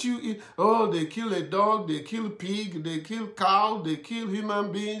 Why don't you eat? Oh, they kill a dog, they kill pig, they kill cow, they kill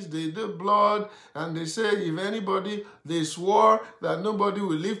human beings, they do blood, and they say if anybody, they swore that nobody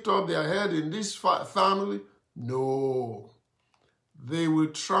will lift up their head in this family. No. They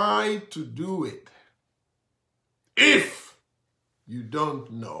will try to do it if you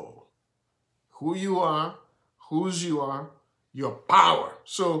don't know who you are, whose you are, your power.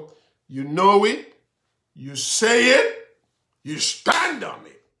 So you know it, you say it, you stand on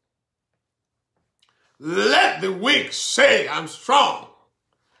it. Let the weak say, I'm strong.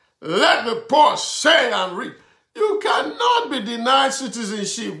 Let the poor say, I'm rich. You cannot be denied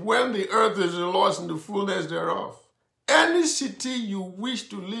citizenship when the earth is the Lord's and the fullness thereof. Any city you wish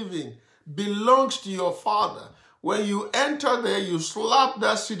to live in belongs to your Father. When you enter there, you slap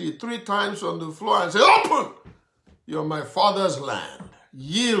that city 3 times on the floor and say, open! You're my Father's land.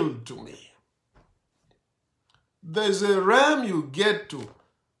 Yield to me. There's a realm you get to.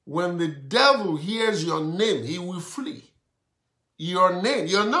 When the devil hears your name, he will flee. Your name,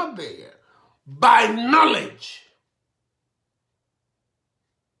 you're not there. By knowledge.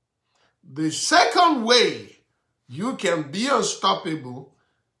 The second way you can be unstoppable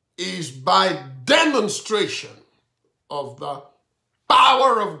is by demonstration of the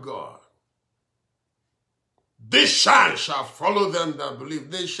power of God. This sign shall follow them that believe.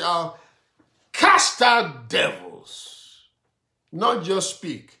 They shall cast out devils. Not just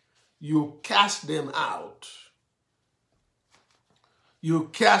speak. You cast them out. You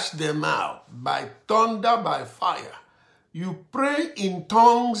cast them out by thunder, by fire. You pray in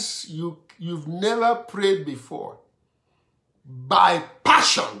tongues you've never prayed before. By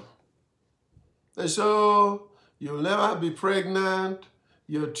passion. They say, oh, you'll never be pregnant.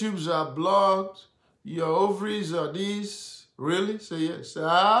 Your tubes are blocked. Your ovaries are this. Really? Say yes.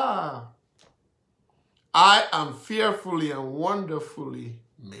 I am fearfully and wonderfully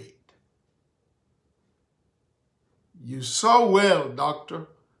made. You saw well, doctor,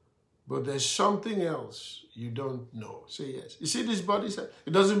 but there's something else you don't know. Say yes. You see this body?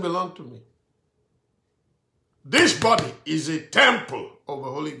 It doesn't belong to me. This body is a temple of the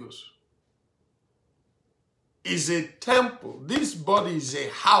Holy Ghost. Is a temple. This body is a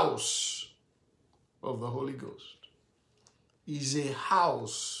house of the Holy Ghost. Is a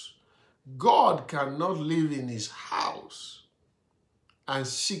house. God cannot live in his house and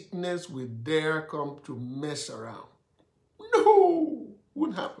sickness will dare come to mess around. No,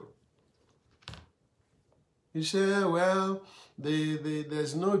 wouldn't happen. You say, well,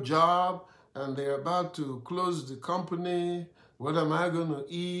 there's no job and they're about to close the company. What am I going to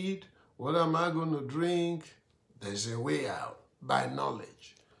eat? What am I going to drink? There's a way out by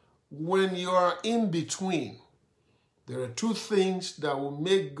knowledge. When you are in between, there are 2 things that will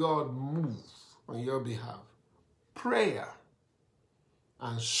make God move on your behalf. Prayer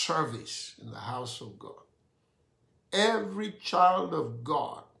and service in the house of God. Every child of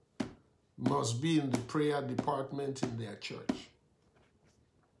God must be in the prayer department in their church.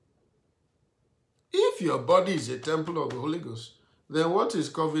 If your body is a temple of the Holy Ghost, then what is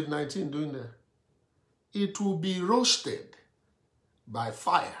COVID-19 doing there? It will be roasted by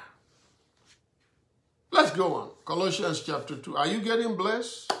fire. Let's go on. Colossians chapter 2. Are you getting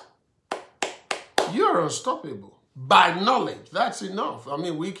blessed? You're unstoppable. By knowledge. That's enough. I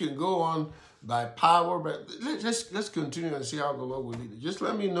mean, we can go on by power, but let's continue and see how the Lord will lead you. Just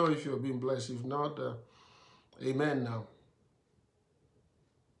let me know if you're being blessed. If not, amen now.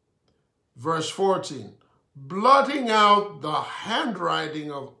 Verse 14. Blotting out the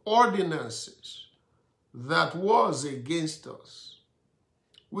handwriting of ordinances that was against us,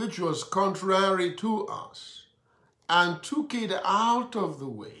 which was contrary to us, and took it out of the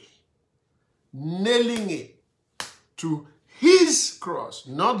way, nailing it to his cross,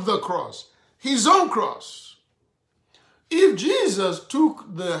 not the cross, his own cross. If Jesus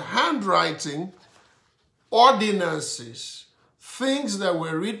took the handwriting, ordinances, things that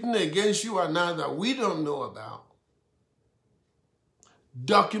were written against you and I that we don't know about,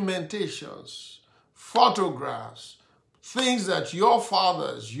 documentations, photographs, things that your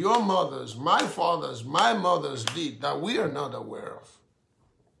fathers, your mothers, my fathers, my mothers did that we are not aware of.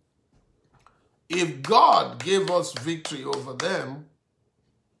 If God gave us victory over them,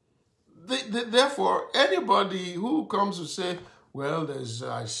 therefore, anybody who comes to say, well,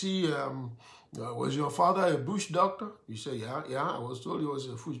 I see, was your father a bush doctor? You say, yeah, I was told he was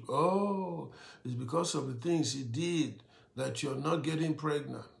a bush. Oh, it's because of the things he did that you're not getting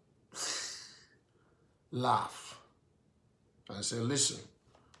pregnant. Laugh and say, listen,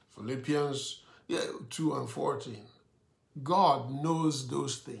 Philippians 2:14. God knows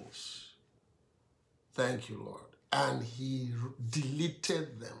those things. Thank you, Lord. And he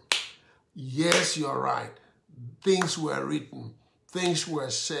deleted them. Yes, you're right. Things were written. Things were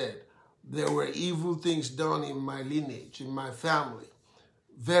said. There were evil things done in my lineage, in my family.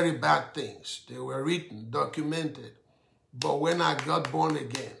 Very bad things. They were written, documented. But when I got born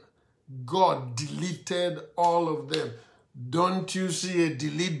again, God deleted all of them. Don't you see a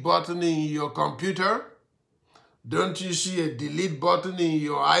delete button in your computer? Don't you see a delete button in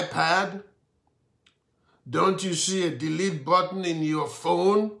your iPad? Don't you see a delete button in your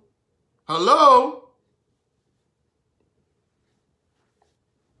phone? Hello?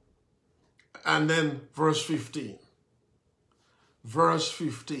 And then verse 15. Verse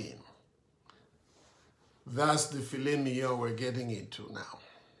 15. That's the filet mignon we're getting into now.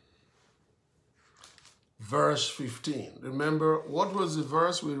 Verse 15. Remember, what was the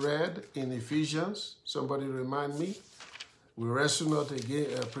verse we read in Ephesians? Somebody remind me. We wrestle not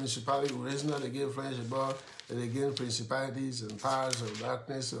against principalities, we wrestle not against flesh and blood, and against principalities and powers of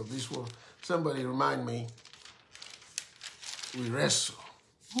darkness of this world. Somebody remind me. We wrestle.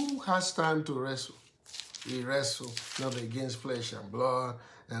 Who has time to wrestle? We wrestle not against flesh and blood,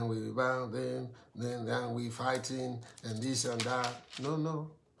 and we bound then we fighting and this and that. No,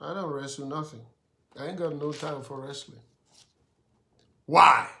 I don't wrestle nothing. I ain't got no time for wrestling.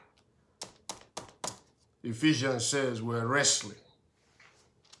 Why? Ephesians says we're wrestling.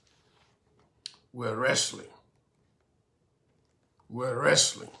 We're wrestling. We're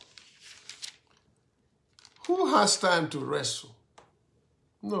wrestling. Who has time to wrestle?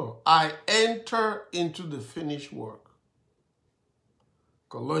 No, I enter into the finished work.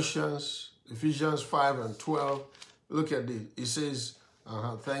 Ephesians 5:12. Look at this. It says,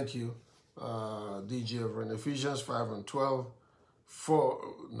 thank you, DJ Reverend. Ephesians 5:12.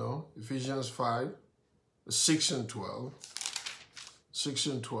 Ephesians 5, 6 and 12. 6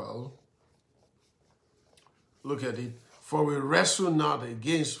 and 12. Look at it. For we wrestle not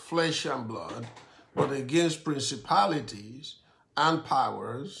against flesh and blood, but against principalities and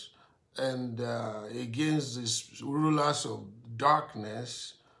powers, and against the rulers of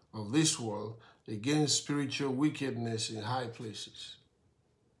darkness of this world, against spiritual wickedness in high places.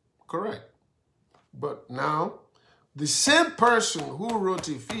 Correct. But now, the same person who wrote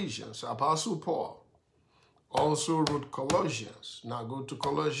Ephesians, Apostle Paul, also wrote Colossians. Now go to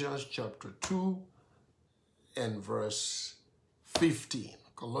Colossians chapter 2 and verse 15.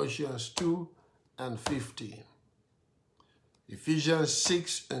 Colossians 2 and 15. Ephesians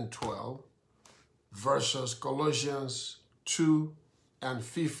 6 and 12 versus Colossians 2 and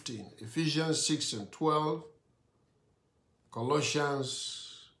 15. Ephesians 6 and 12,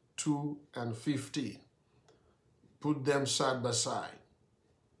 Colossians 2 and 15. Put them side by side,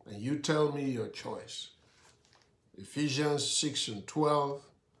 and you tell me your choice. Ephesians 6 and 12,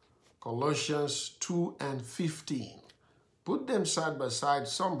 Colossians 2 and 15. Put them side by side,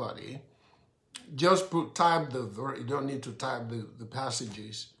 somebody. Just type you don't need to type the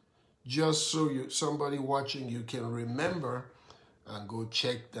passages, just so somebody watching you can remember and go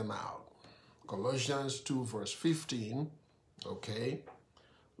check them out. Colossians 2 verse 15, okay.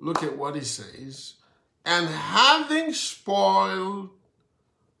 Look at what it says. And having spoiled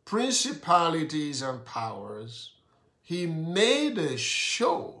principalities and powers, he made a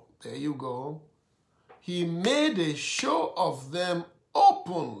show, there you go, he made a show of them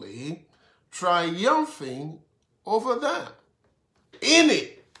openly, triumphing over them. In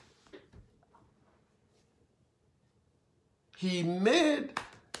it,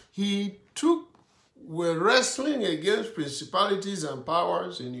 we're wrestling against principalities and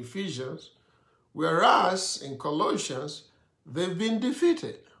powers in Ephesians, whereas in Colossians, they've been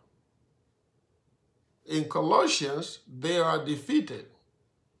defeated. In Colossians, they are defeated.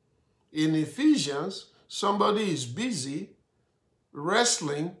 In Ephesians, somebody is busy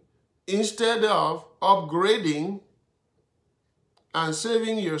wrestling instead of upgrading and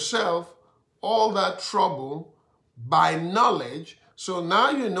saving yourself all that trouble by knowledge. So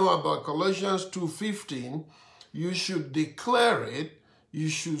now you know about Colossians 2:15. You should declare it. You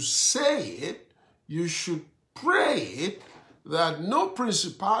should say it. You should pray it, that no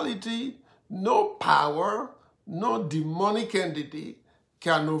principality, no power, no demonic entity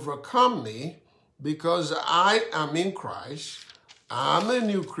can overcome me, because I am in Christ. I'm a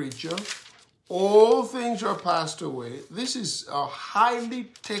new creature. All things are passed away. This is a highly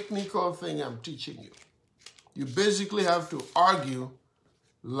technical thing I'm teaching you. You basically have to argue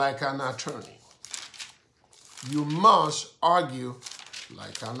like an attorney. You must argue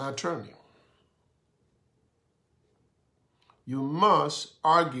like an attorney. You must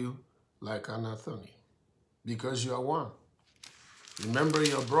argue like an attorney, because you are one. Remember,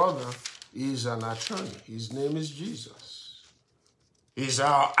 your brother is an attorney. His name is Jesus. He's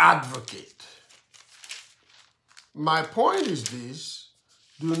our advocate. My point is this: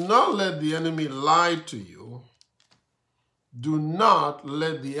 do not let the enemy lie to you. Do not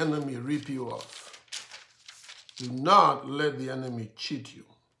let the enemy rip you off. Do not let the enemy cheat you.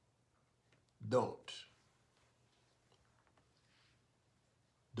 Don't.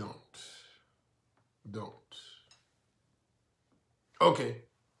 Don't. Okay,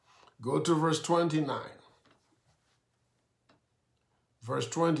 go to verse 29. Verse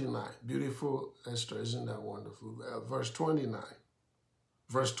 29. Beautiful, Esther, isn't that wonderful? Verse 29.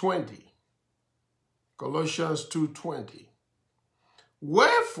 Verse 20. Colossians 2:20.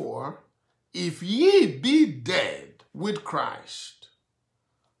 Wherefore, if ye be dead with Christ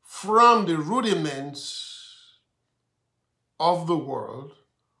from the rudiments of the world,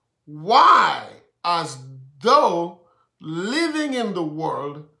 why, as though living in the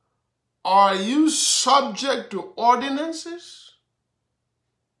world, are you subject to ordinances?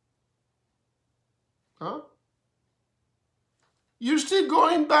 Huh? You still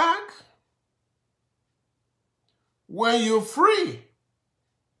going back? When you're free.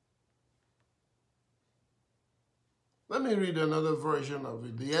 Let me read another version of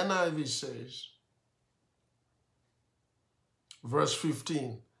it. The NIV says, verse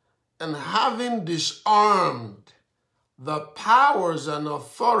 15, and having disarmed the powers and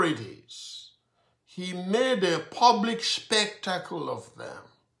authorities, he made a public spectacle of them,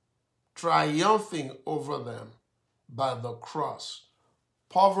 triumphing over them by the cross.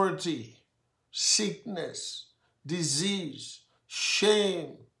 Poverty, sickness, disease,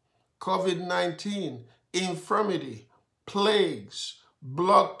 shame, COVID-19, infirmity, plagues,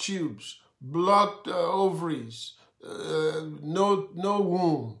 blocked tubes, blocked ovaries, no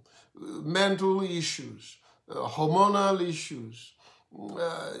womb, mental issues, hormonal issues,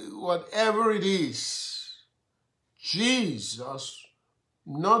 whatever it is, Jesus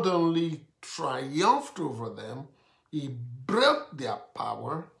not only triumphed over them, he broke their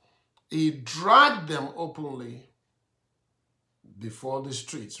power, he dragged them openly before the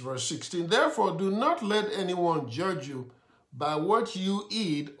streets. Verse 16, therefore do not let anyone judge you by what you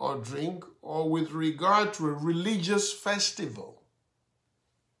eat or drink, or with regard to a religious festival.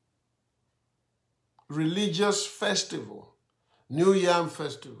 Religious festival, New Yam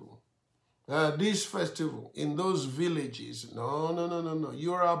festival, this festival in those villages. No.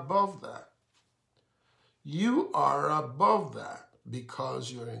 You are above that. You are above that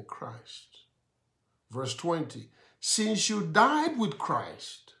because you're in Christ. Verse 20, since you died with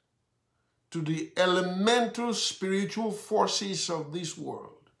Christ to the elemental spiritual forces of this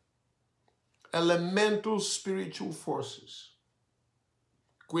world, elemental spiritual forces,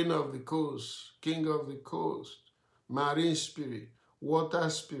 Queen of the coast, King of the coast, marine spirit, water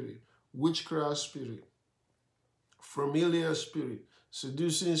spirit, witchcraft spirit, familiar spirit,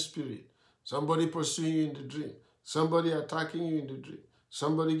 seducing spirit, somebody pursuing you in the dream, somebody attacking you in the dream,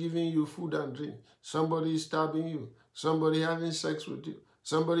 somebody giving you food and drink, somebody stabbing you, somebody having sex with you,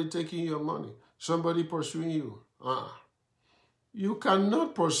 somebody taking your money, somebody pursuing you. You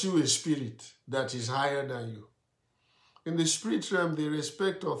cannot pursue a spirit that is higher than you. In the spirit realm, they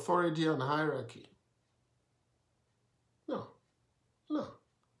respect authority and hierarchy.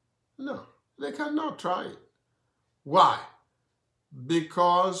 No. They cannot try it. Why?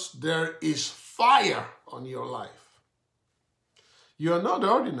 Because there is fire on your life. You're not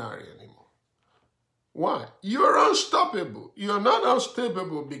ordinary anymore. Why? You're unstoppable. You're not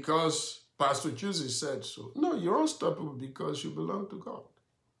unstoppable because Pastor Chuzzy said so. No, you're unstoppable because you belong to God.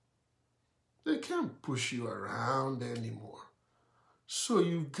 They can't push you around anymore. So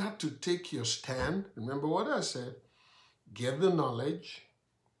you've got to take your stand. Remember what I said. Get the knowledge,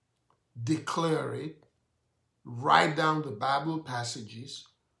 declare it, write down the Bible passages,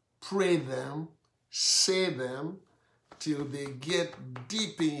 pray them, say them, till they get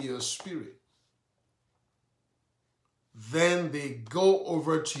deep in your spirit. Then they go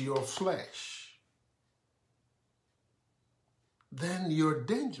over to your flesh. Then you're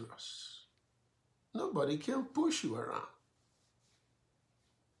dangerous. Nobody can push you around.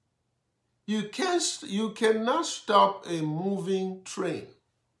 You cannot stop a moving train.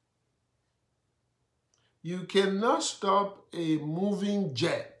 You cannot stop a moving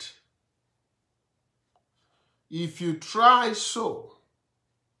jet. If you try so,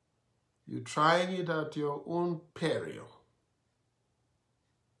 you're trying it at your own peril.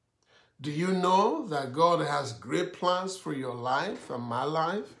 Do you know that God has great plans for your life and my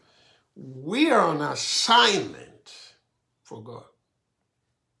life? We are on assignment for God.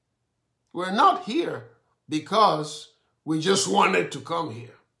 We're not here because we just wanted to come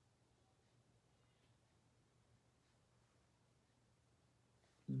here.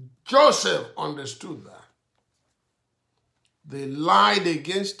 Joseph understood that. They lied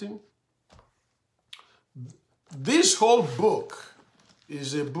against him. This whole book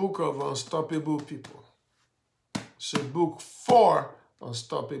is a book of unstoppable people. It's a book for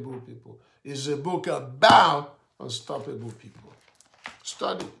unstoppable people. It's a book about unstoppable people.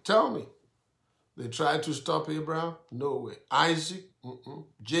 Study. Tell me. They tried to stop Abraham? No way. Isaac?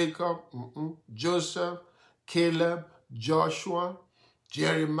 Jacob? Joseph? Caleb? Joshua?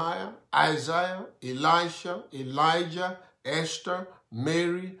 Jeremiah? Isaiah? Elisha? Elijah? Esther?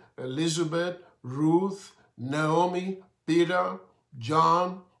 Mary? Elizabeth? Ruth? Naomi? Peter?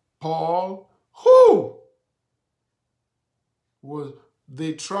 John? Paul? Who?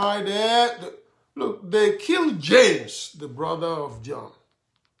 They tried it. Look, they killed James, the brother of John.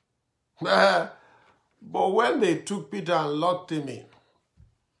 But when they took Peter and locked him in,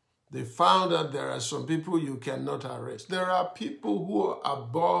 they found that there are some people you cannot arrest. There are people who are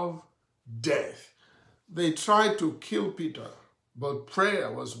above death. They tried to kill Peter, but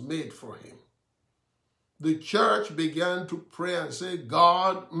prayer was made for him. The church began to pray and say,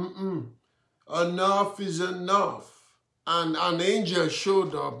 God, enough is enough. And an angel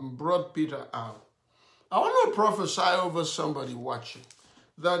showed up and brought Peter out. I want to prophesy over somebody watching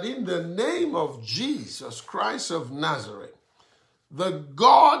that in the name of Jesus Christ of Nazareth, the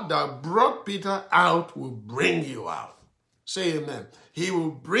God that brought Peter out will bring you out. Say amen. He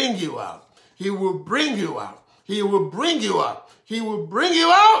will bring you out. He will bring you out. He will bring you out. He will bring you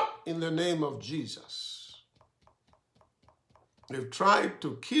out in the name of Jesus. They've tried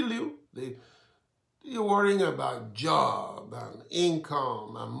to kill you. You're worrying about job and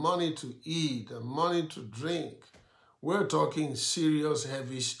income and money to eat and money to drink. We're talking serious,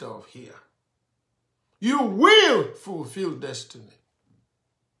 heavy stuff here. You will fulfill destiny.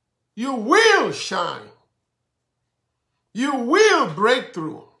 You will shine. You will break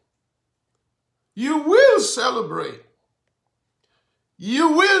through. You will celebrate. You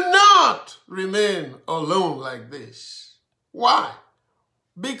will not remain alone like this. Why?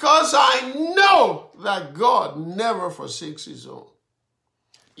 Because I know that God never forsakes his own.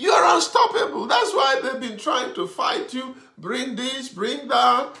 You're unstoppable. That's why they've been trying to fight you, bring this, bring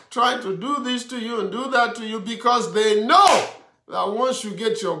that, trying to do this to you and do that to you, because they know that once you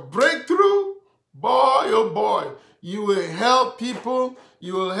get your breakthrough, boy, oh boy, you will help people,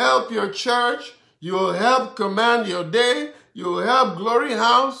 you will help your church, you will help command your day, you will help Glory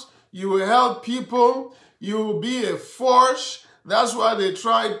House, you will help people, you will be a force. That's why they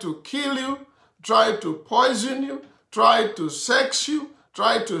tried to kill you, tried to poison you, tried to sex you,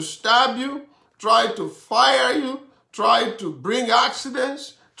 tried to stab you, tried to fire you, tried to bring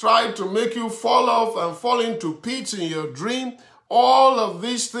accidents, tried to make you fall off and fall into pits in your dream. All of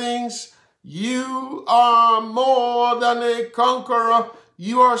these things, you are more than a conqueror.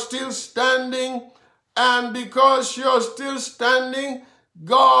 You are still standing, and because you're still standing,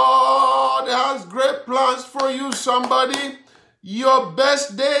 God has great plans for you, somebody. Your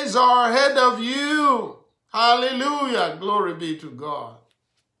best days are ahead of you. Hallelujah. Glory be to God.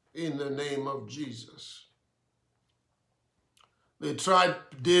 In the name of Jesus. They tried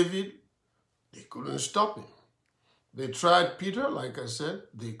David. They couldn't stop him. They tried Peter, like I said.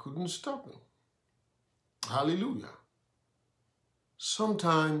 They couldn't stop him. Hallelujah.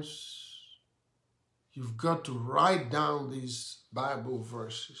 Sometimes you've got to write down these Bible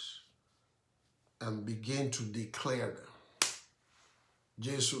verses and begin to declare them.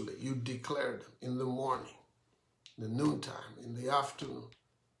 Jesule, you declare them in the morning, in the noontime, in the afternoon.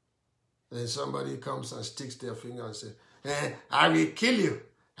 Then somebody comes and sticks their finger and says, I will kill you.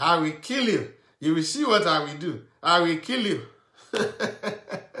 I will kill you. You will see what I will do. I will kill you.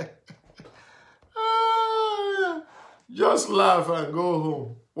 Just laugh and go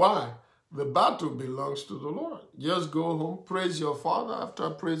home. Why? The battle belongs to the Lord. Just go home, praise your Father. After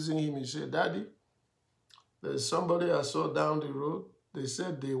praising him, he said, Daddy, there's somebody I saw down the road. They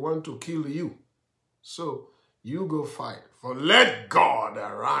said they want to kill you. So you go fight. For let God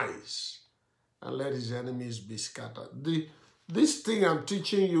arise and let his enemies be scattered. This thing I'm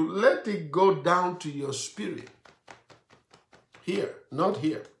teaching you, let it go down to your spirit. Here, not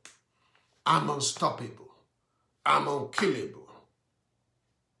here. I'm unstoppable. I'm unkillable.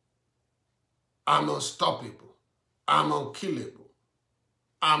 I'm unstoppable. I'm unkillable.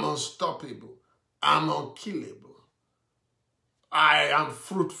 I'm unstoppable. I'm unkillable. I am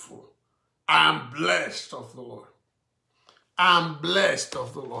fruitful. I am blessed of the Lord. I'm blessed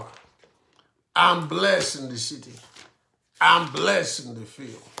of the Lord. I'm blessed in the city. I'm blessed in the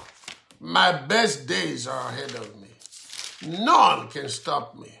field. My best days are ahead of me. None can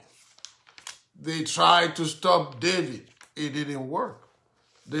stop me. They tried to stop David. It didn't work.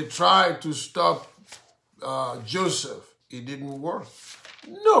 They tried to stop Joseph. It didn't work.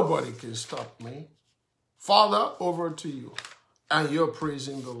 Nobody can stop me. Father, over to you. And you're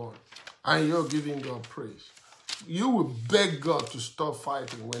praising the Lord. And you're giving God praise. You will beg God to stop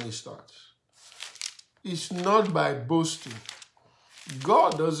fighting when he starts. It's not by boasting.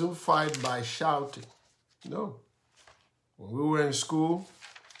 God doesn't fight by shouting. No. When we were in school,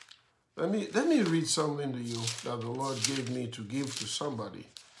 let me read something to you that the Lord gave me to give to somebody,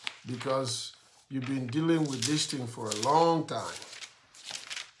 because you've been dealing with this thing for a long time.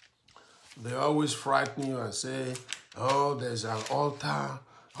 They always frighten you and say, oh, there's an altar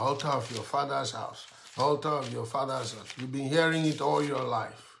of your father's house, altar of your father's house. You've been hearing it all your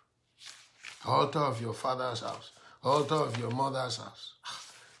life. Altar of your father's house, altar of your mother's house.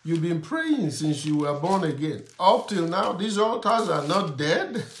 You've been praying since you were born again. Up till now, these altars are not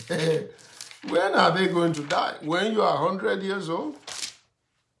dead. When are they going to die? When you are 100 years old?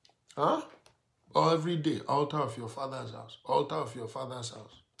 Huh? Or every day, altar of your father's house, altar of your father's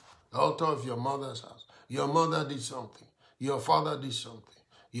house, altar of your mother's house. Your mother did something. Your father did something.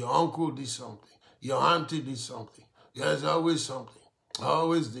 Your uncle did something. Your auntie did something. There's always something.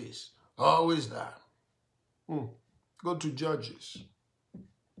 Always this. Always that. Go to Judges.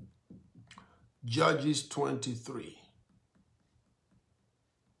 Judges 23.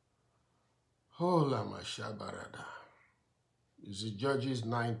 Hola Mashabarada. Is it Judges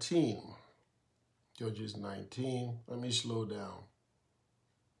 19? Judges 19. Let me slow down.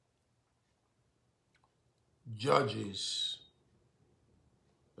 Judges.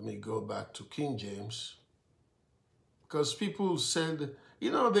 Let me go back to King James. Because people said,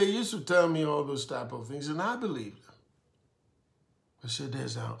 they used to tell me all those type of things, and I believed them. They said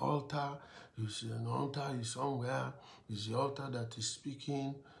there's an altar. You see, an altar is somewhere. It's the altar that is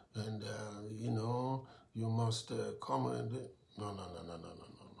speaking, and you must come and no.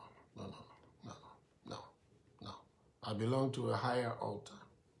 I belong to a higher altar.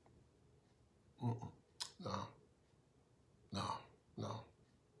 No.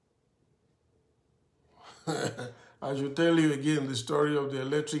 I should tell you again the story of the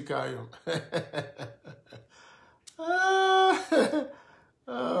electric iron.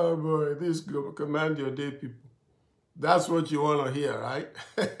 Oh boy, this command your day, people. That's what you want to hear, right?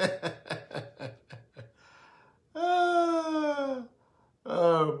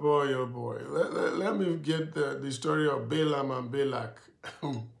 Oh boy. Let me get the story of Balaam and Balak.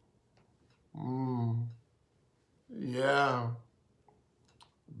 Yeah.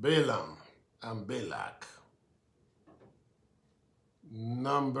 Balaam and Balak.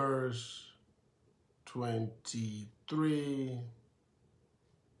 Numbers 23.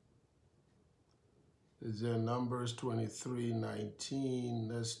 Is there Numbers 23:19?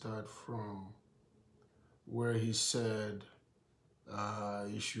 Let's start from where he said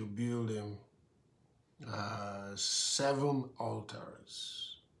he should build him 7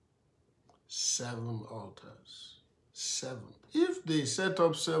 altars. 7 altars. 7. If they set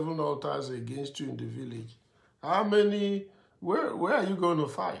up 7 altars against you in the village, how many, where are you going to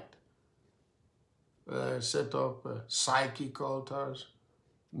fight? Set up psychic altars.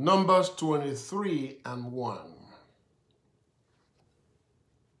 Numbers 23:1.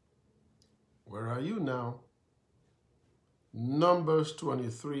 Where are you now? Numbers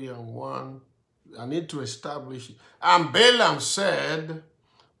 23:1. I need to establish it. And Balaam said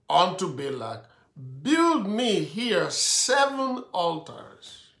unto Balak, build me here 7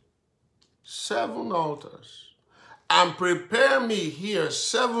 altars. 7 altars. And prepare me here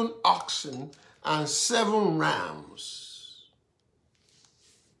 7 oxen and 7 rams.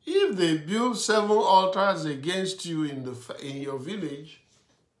 If they build 7 altars against you in your village,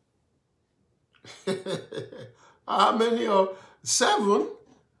 how many are 7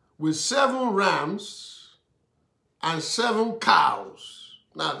 with 7 rams and 7 cows?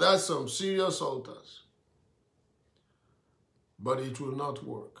 Now that's some serious altars. But it will not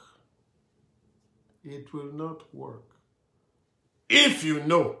work. It will not work. If you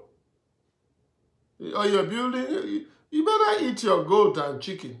know. Or you're building, you better eat your goat and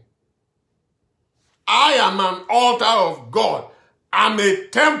chicken. I am an altar of God. I'm a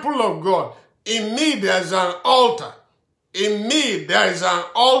temple of God. In me, there's an altar. In me, there is an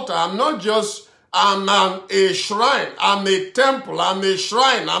altar. I'm a shrine. I'm a temple. I'm a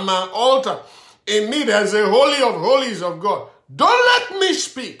shrine. I'm an altar. In me, there's a holy of holies of God. Don't let me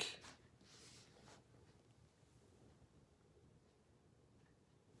speak.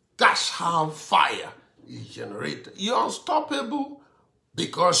 That's how fire is generated. You're unstoppable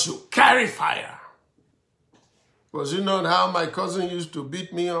because you carry fire. Was it not how my cousin used to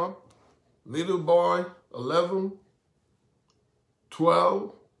beat me up? Little boy, 11,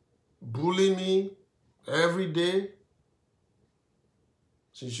 12, bully me every day.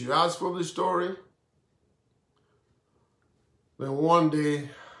 Since you asked for the story, then one day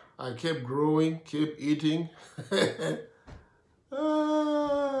I kept growing, kept eating.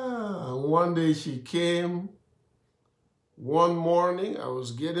 And one day she came. One morning I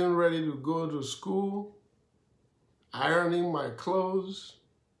was getting ready to go to school, ironing my clothes.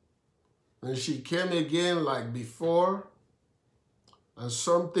 And she came again like before, and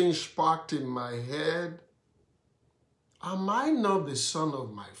something sparked in my head. Am I not the son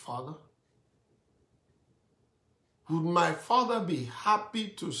of my father? Would my father be happy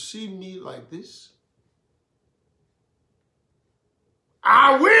to see me like this?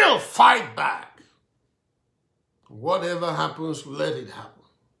 I will fight back. Whatever happens, let it happen.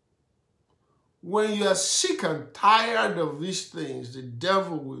 When you are sick and tired of these things, the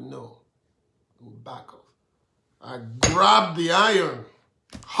devil will know. Will back off. I grabbed the iron,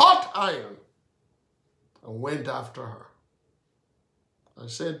 hot iron, and went after her. I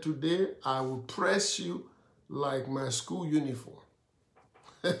said, today I will press you like my school uniform.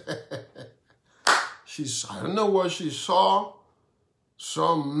 I don't know what she saw.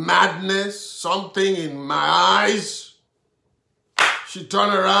 Some madness, something in my eyes. She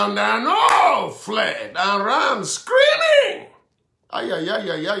turned around and fled and ran screaming. Ay.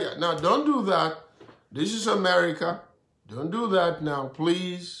 Now, don't do that. This is America. Don't do that now,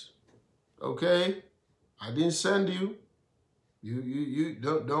 please. Okay? I didn't send you. You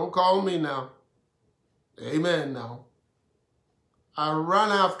don't call me now. Amen now. I ran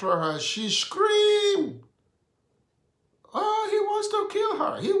after her. She screamed. Oh, he wants to kill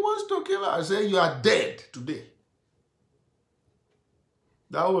her. He wants to kill her. I said, you are dead today.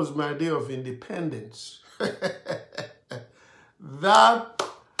 That was my day of independence. That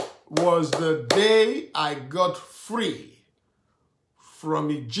was the day I got free from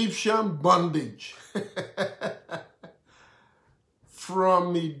Egyptian bondage.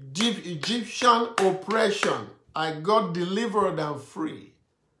 From Egyptian oppression. I got delivered and free.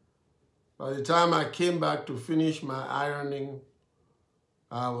 By the time I came back to finish my ironing,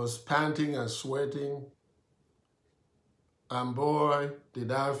 I was panting and sweating. And boy,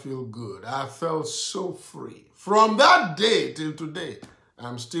 did I feel good. I felt so free. From that day till today,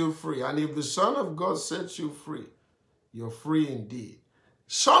 I'm still free. And if the Son of God sets you free, you're free indeed.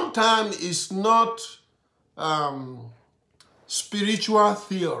 Sometimes it's not spiritual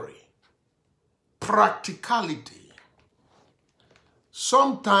theory, practicality.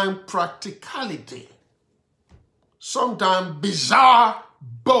 Sometimes practicality. Sometimes bizarre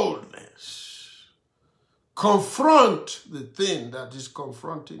boldness. Confront the thing that is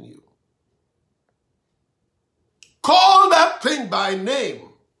confronting you. Call that thing by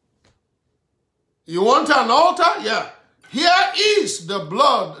name. You want an altar? Yeah. Here is the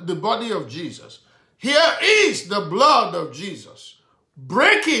blood, the body of Jesus. Here is the blood of Jesus.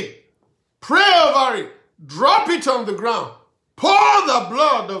 Break it. Pray over it. Drop it on the ground. Pour the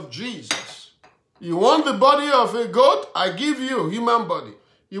blood of Jesus. You want the body of a goat? I give you human body.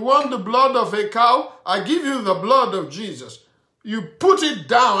 You want the blood of a cow? I give you the blood of Jesus. You put it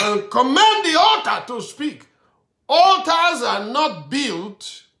down and command the altar to speak. Altars are not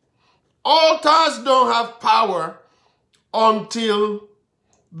built. Altars don't have power until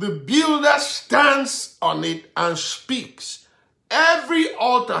the builder stands on it and speaks. Every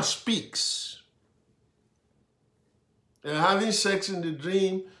altar speaks. You're having sex in the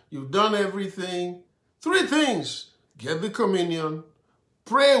dream. You've done everything. 3 things. Get the communion.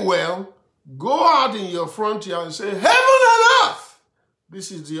 Pray well. Go out in your front yard and say, heaven and earth, This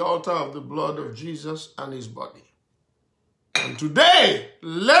is the altar of the blood of Jesus and his body. And today,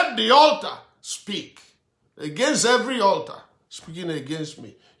 let the altar speak against every altar speaking against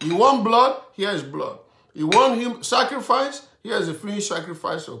me. You want blood? Here is blood. You want him sacrifice? Here is the finished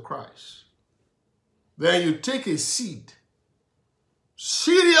sacrifice of Christ. Then you take a seed,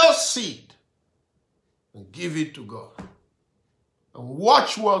 serious seed, and give it to God. And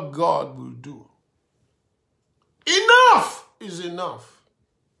watch what God will do. Enough is enough.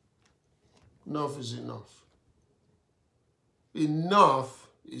 Enough is enough. Enough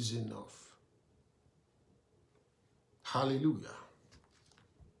is enough. Hallelujah.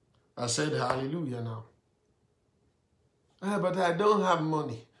 I said hallelujah now. But I don't have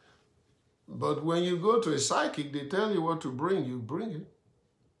money. But when you go to a psychic, they tell you what to bring, you bring it.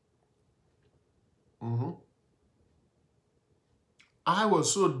 I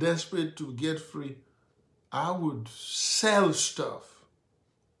was so desperate to get free, I would sell stuff.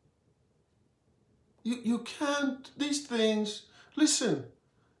 You can't, these things, listen,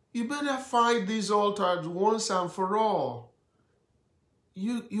 you better fight these altars once and for all.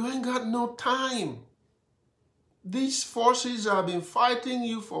 You ain't got no time. These forces have been fighting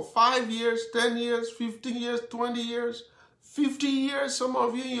you for 5 years, 10 years, 15 years, 20 years, 50 years, some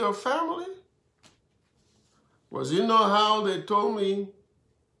of you in your family. Was you know how they told me?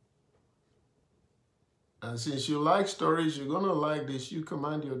 And since you like stories, you're going to like this. You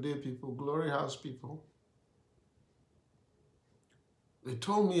command your day people, Glory House people. They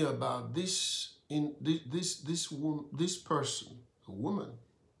told me about this person, a woman,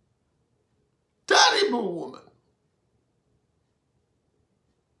 terrible woman.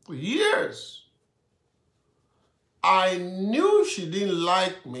 For years, I knew she didn't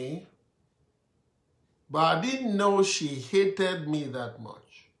like me, but I didn't know she hated me that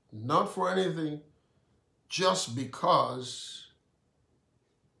much. Not for anything, just because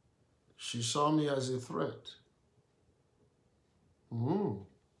she saw me as a threat. But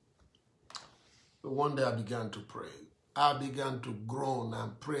one day I began to pray. I began to groan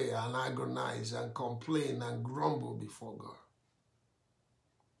and pray and agonize and complain and grumble before God.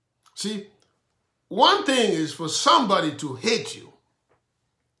 See, one thing is for somebody to hate you.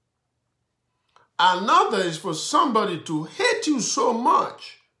 Another is for somebody to hate you so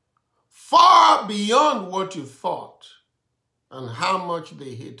much, far beyond what you thought and how much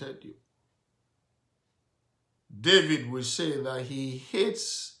they hated you. David will say that he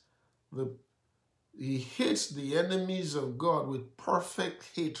hates the enemies of God with perfect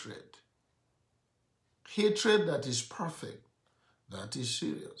hatred. Hatred that is perfect, that is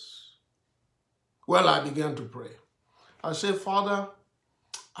serious. Well, I began to pray. I said, Father,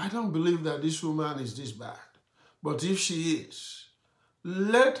 I don't believe that this woman is this bad. But if she is,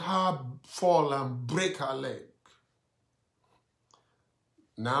 let her fall and break her leg.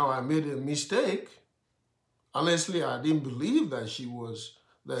 Now I made a mistake. Honestly, I didn't believe that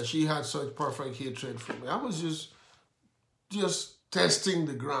she had such perfect hatred for me. I was just testing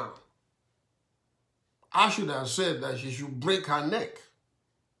the ground. I should have said that she should break her neck.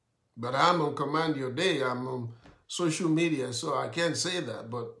 But I'm on Command Your Day. I'm on social media, so I can't say that.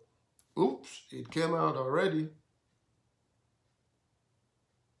 But oops, it came out already.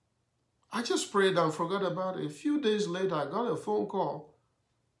 I just prayed and forgot about it. A few days later, I got a phone call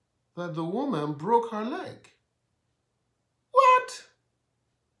that the woman broke her leg. What?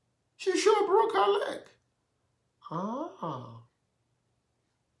 She sure broke her leg.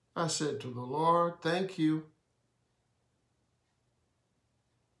 I said to the Lord, thank you.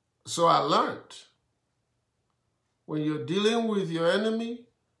 So I learned, when you're dealing with your enemy,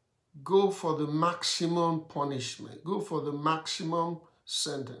 go for the maximum punishment. Go for the maximum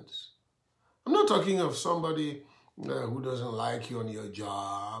sentence. I'm not talking of somebody who doesn't like you on your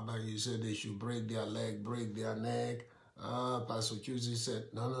job, and you said they should break their leg, break their neck. Pastor Tuesday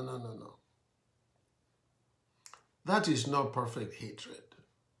said, no. That is not perfect hatred.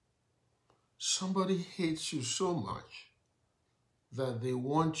 Somebody hates you so much that they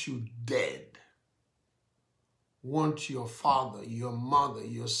want you dead. Want your father, your mother,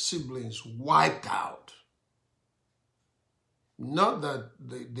 your siblings wiped out. Not that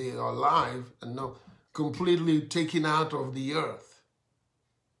they are alive and not completely taken out of the earth.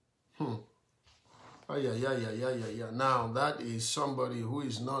 Now that is somebody who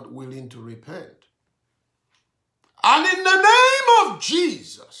is not willing to repent. And in the name of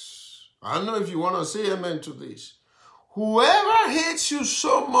Jesus, I don't know if you want to say amen to this. Whoever hates you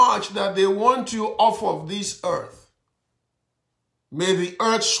so much that they want you off of this earth, may the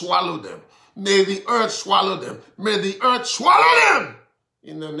earth swallow them. May the earth swallow them. May the earth swallow them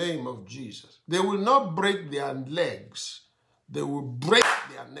in the name of Jesus. They will not break their legs. They will break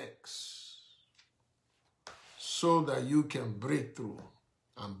their necks so that you can break through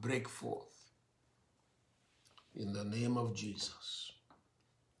and break forth. In the name of Jesus.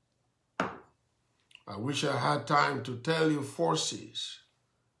 I wish I had time to tell you forces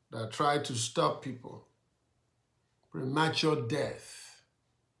that try to stop people. Premature death,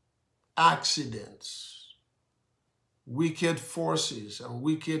 accidents, wicked forces and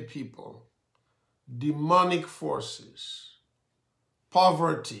wicked people, demonic forces,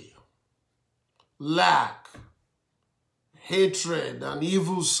 poverty, lack, hatred and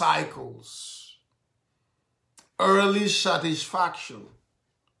evil cycles, early satisfaction,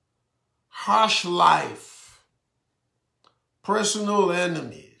 harsh life, personal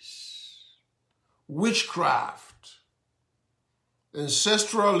enemies, witchcraft,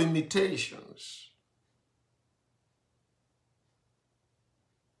 ancestral limitations,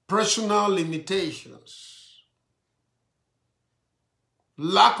 personal limitations,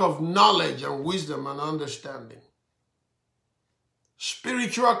 lack of knowledge and wisdom and understanding,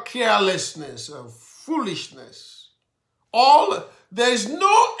 spiritual carelessness and foolishness. There is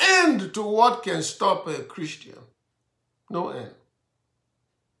no end to what can stop a Christian. No end.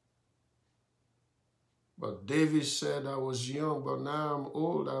 But David said, I was young, but now I'm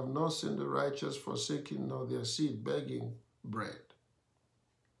old. I have not seen the righteous forsaken, nor their seed begging bread.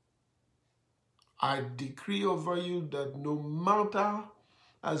 I decree over you that no matter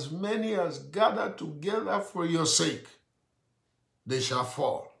as many as gather together for your sake, they shall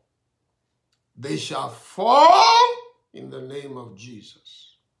fall. They shall fall in the name of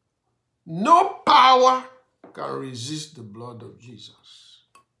Jesus. No power can resist the blood of Jesus.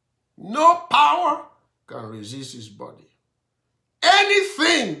 No power can resist his body.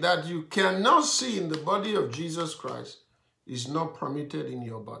 Anything that you cannot see in the body of Jesus Christ is not permitted in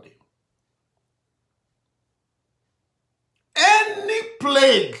your body. Any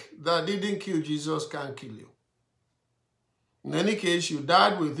plague that didn't kill Jesus can kill you. In any case, you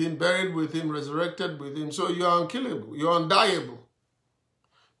died with him, buried with him, resurrected with him, so you are unkillable, you are undieable.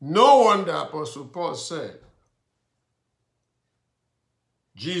 No wonder Apostle Paul said,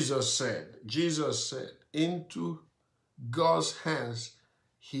 Jesus said, into God's hands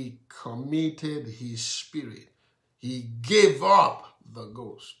he committed his spirit. He gave up the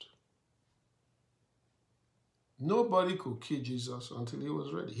ghost. Nobody could kill Jesus until he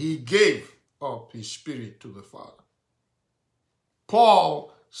was ready. He gave up his spirit to the Father.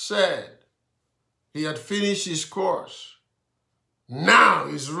 Paul said he had finished his course. Now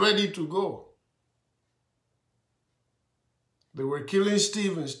he's ready to go. They were killing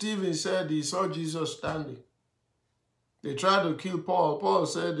Stephen. Stephen said he saw Jesus standing. They tried to kill Paul. Paul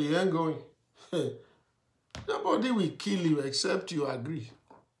said he ain't going. Nobody will kill you except you agree.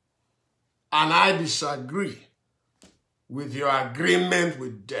 And I disagree with your agreement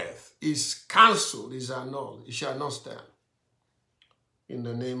with death. It's cancelled, it's annulled. It shall not stand. In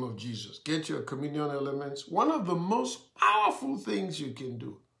the name of Jesus. Get your communion elements. One of the most powerful things you can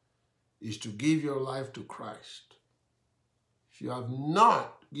do is to give your life to Christ. If you have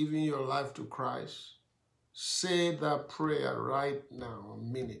not given your life to Christ, say that prayer right now, a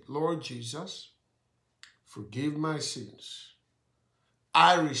minute. Lord Jesus, forgive my sins.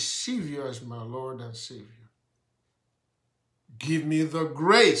 I receive you as my Lord and Savior. Give me the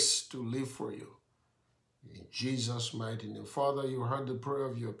grace to live for you. In Jesus' mighty name. Father, you heard the prayer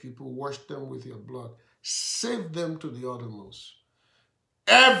of your people. Wash them with your blood. Save them to the uttermost.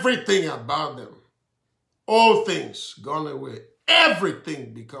 Everything about them, all things gone away,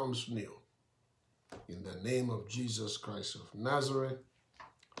 everything becomes new. In the name of Jesus Christ of Nazareth.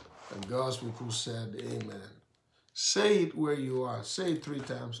 And God's people said, amen. Say it where you are. Say it 3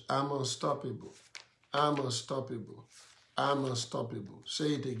 times. I'm unstoppable. I'm unstoppable. I'm unstoppable.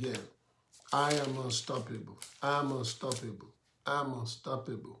 Say it again. I am unstoppable. I'm unstoppable. I'm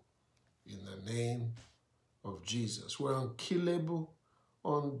unstoppable. In the name of Jesus. We're unkillable,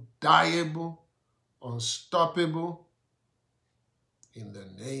 undieable, unstoppable. In the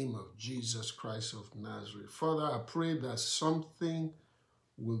name of Jesus Christ of Nazareth. Father, I pray that something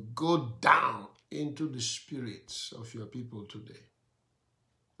will go down into the spirits of your people today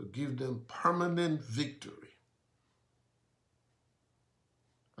to give them permanent victory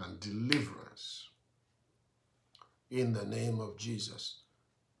and deliverance in the name of Jesus.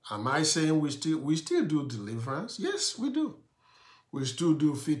 Am I saying we still do deliverance? Yes, we do. We still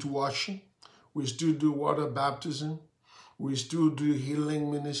do feet washing. We still do water baptism. We still do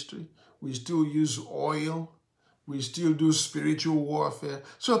healing ministry. We still use oil. We still do spiritual warfare.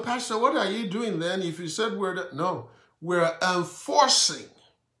 So, Pastor, what are you doing then if you said no, we're enforcing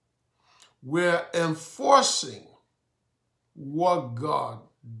what God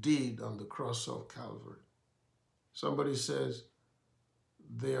did on the cross of Calvary. Somebody says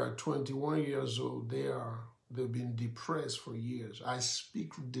they are 21 years old. They've been depressed for years. I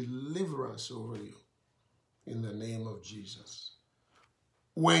speak deliverance over you in the name of Jesus.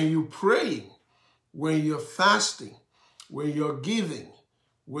 When you're praying, when you're fasting, when you're giving,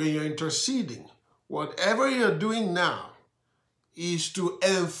 when you're interceding, whatever you're doing now is to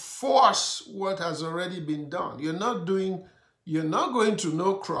enforce what has already been done. You're not going to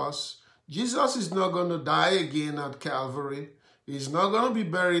no cross. Jesus is not going to die again at Calvary. He's not going to be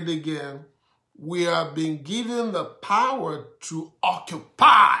buried again. We are being given the power to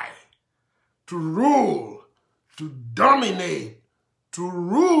occupy, to rule, to dominate, to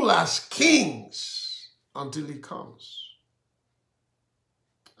rule as kings until he comes.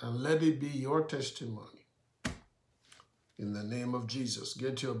 And let it be your testimony. In the name of Jesus,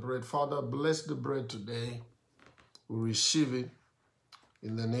 get your bread. Father, bless the bread today. We receive it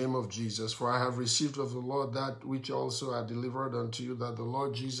in the name of Jesus. For I have received of the Lord that which also I delivered unto you, that the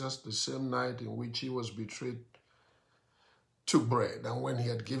Lord Jesus, the same night in which he was betrayed, took bread. And when he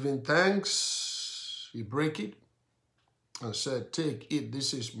had given thanks, he brake it and said, take, eat,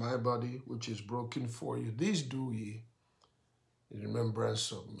 this is my body, which is broken for you. This do ye in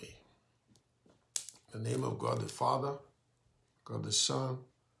remembrance of me. In the name of God the Father, God the Son,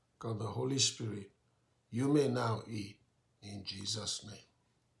 God the Holy Spirit, you may now eat in Jesus' name.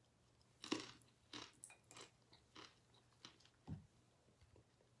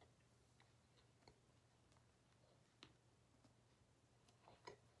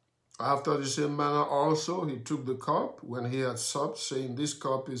 After the same manner also, he took the cup when he had supped, saying, this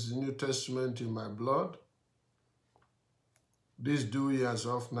cup is the New Testament in my blood. This do ye as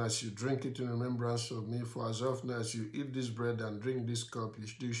often as you drink it in remembrance of me. For as often as you eat this bread and drink this cup, you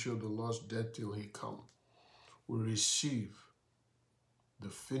do show the Lord's death till he come. We receive the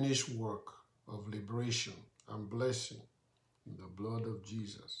finished work of liberation and blessing in the blood of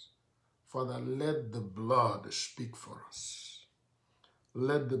Jesus. Father, let the blood speak for us.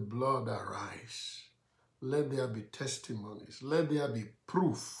 Let the blood arise. Let there be testimonies. Let there be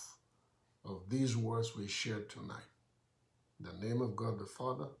proof of these words we shared tonight. In the name of God the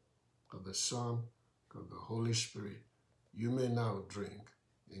Father, God the Son, God the Holy Spirit, you may now drink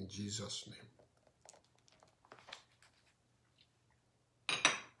in Jesus' name.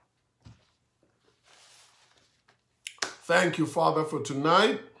 Thank you, Father, for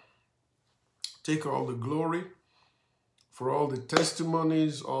tonight. Take all the glory for all the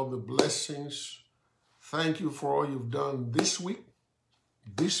testimonies, all the blessings. Thank you for all you've done this week,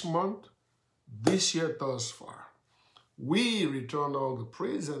 this month, this year thus far. We return all the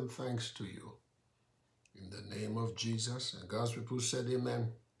praise and thanks to you. In the name of Jesus. And God's people said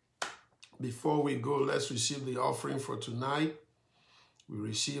amen. Before we go, let's receive the offering for tonight. We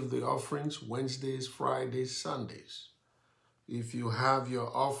receive the offerings Wednesdays, Fridays, Sundays. If you have your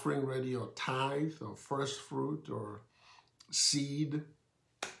offering ready, or tithe, or first fruit, or seed,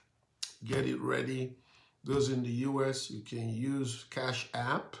 get it ready. Those in the U.S., you can use Cash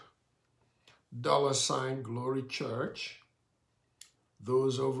App, $ Glory Church.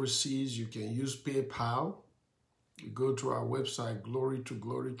 Those overseas, you can use PayPal. You go to our website,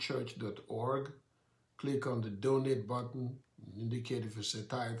 glorytoglorychurch.org. Click on the donate button, indicate if it's a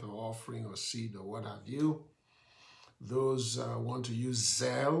tithe or offering or seed or what have you. Those want to use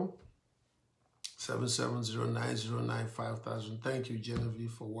Zelle, 770-909-5000. Thank you,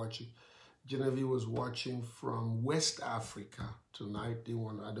 Genevieve, for watching. Genevieve was watching from West Africa tonight.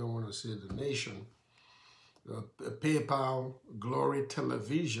 I don't want to say the nation. PayPal,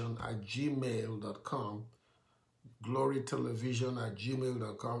 glorytelevision@gmail.com.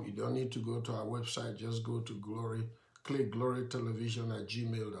 glorytelevision@gmail.com. You don't need to go to our website. Just go to click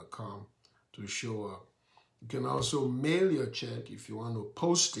glorytelevision@gmail.com to show up. You can also mail your check if you want to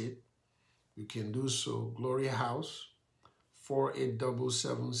post it. You can do so. Glory House,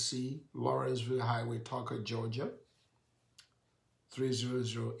 4877C, Lawrenceville Highway, Tucker, Georgia,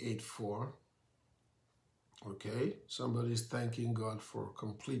 30084. Okay, somebody's thanking God for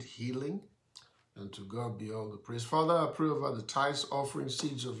complete healing, and to God be all the praise. Father, I pray over the tithes, offering,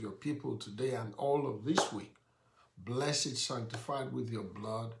 seeds of your people today and all of this week. Bless it, sanctified with your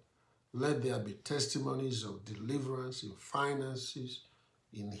blood. Let there be testimonies of deliverance in finances,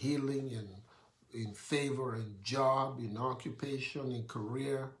 in healing, and in favor, in job, in occupation, in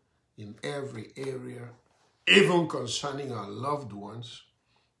career, in every area, even concerning our loved ones,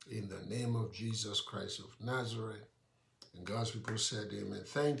 in the name of Jesus Christ of Nazareth. And God's people said amen.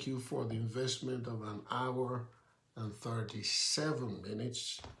 Thank you for the investment of 1 hour and 37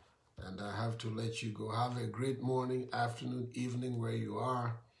 minutes. And I have to let you go. Have a great morning, afternoon, evening where you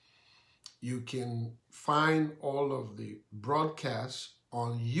are. You can find all of the broadcasts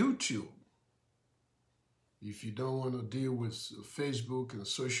on YouTube. If you don't want to deal with Facebook and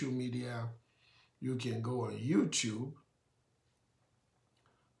social media, you can go on YouTube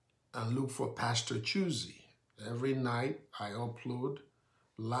and look for Pastor Chuzi. Every night I upload.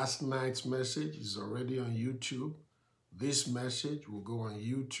 Last night's message is already on YouTube. This message will go on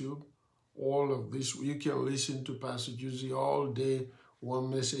YouTube. All of this, you can listen to Pastor Chuzi all day, one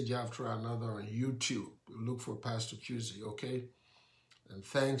message after another on YouTube. Look for Pastor Chuzi, okay? And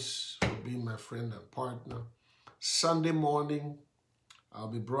thanks for being my friend and partner. Sunday morning, I'll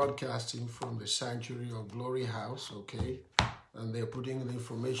be broadcasting from the Sanctuary of Glory House, okay? And they're putting the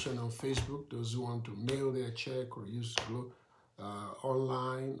information on Facebook. Those who want to mail their check or use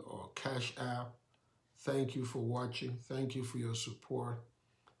online or Cash App. Thank you for watching. Thank you for your support.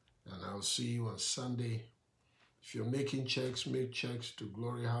 And I'll see you on Sunday. If you're making checks, make checks to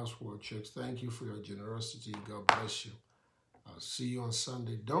Glory House World Checks. Thank you for your generosity. God bless you. I'll see you on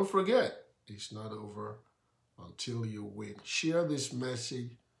Sunday. Don't forget, it's not over until you win. Share this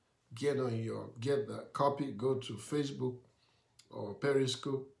message. Get the copy. Go to Facebook or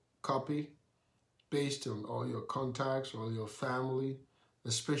Periscope. Copy. Paste on all your contacts, all your family,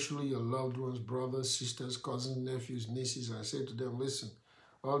 especially your loved ones, brothers, sisters, cousins, nephews, nieces. I say to them, listen,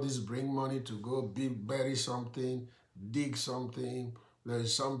 all this bring money to go bury something, dig something,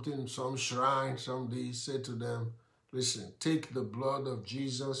 there's something, some shrine, somebody. Say to them, listen, take the blood of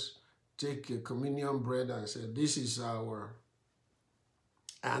Jesus, take a communion bread and say, this is our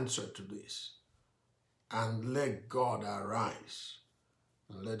answer to this. And let God arise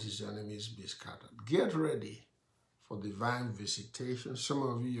and let his enemies be scattered. Get ready for divine visitation. Some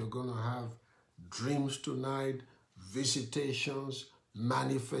of you are going to have dreams tonight, visitations,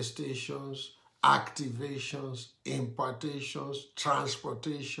 manifestations, activations, impartations,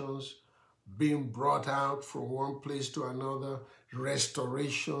 transportations, being brought out from one place to another,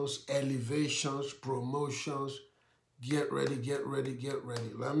 restorations, elevations, promotions. Get ready, get ready, get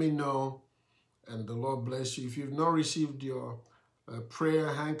ready. Let me know, and the Lord bless you. If you've not received your prayer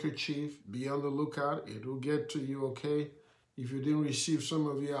handkerchief, be on the lookout. It will get to you, okay? If you didn't receive, some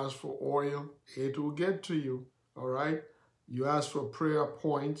of you asked for oil, it will get to you, all right? You asked for prayer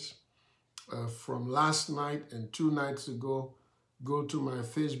points from last night and 2 nights ago. Go to my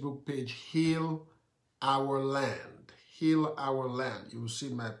Facebook page, Heal Our Land. Heal Our Land. You will see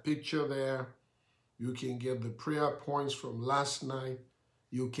my picture there. You can get the prayer points from last night.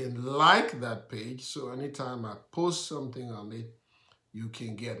 You can like that page, so anytime I post something on it, you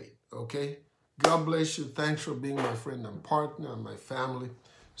can get it, okay? God bless you. Thanks for being my friend and partner and my family.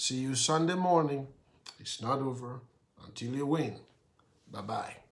 See you Sunday morning. It's not over until you win. Bye-bye.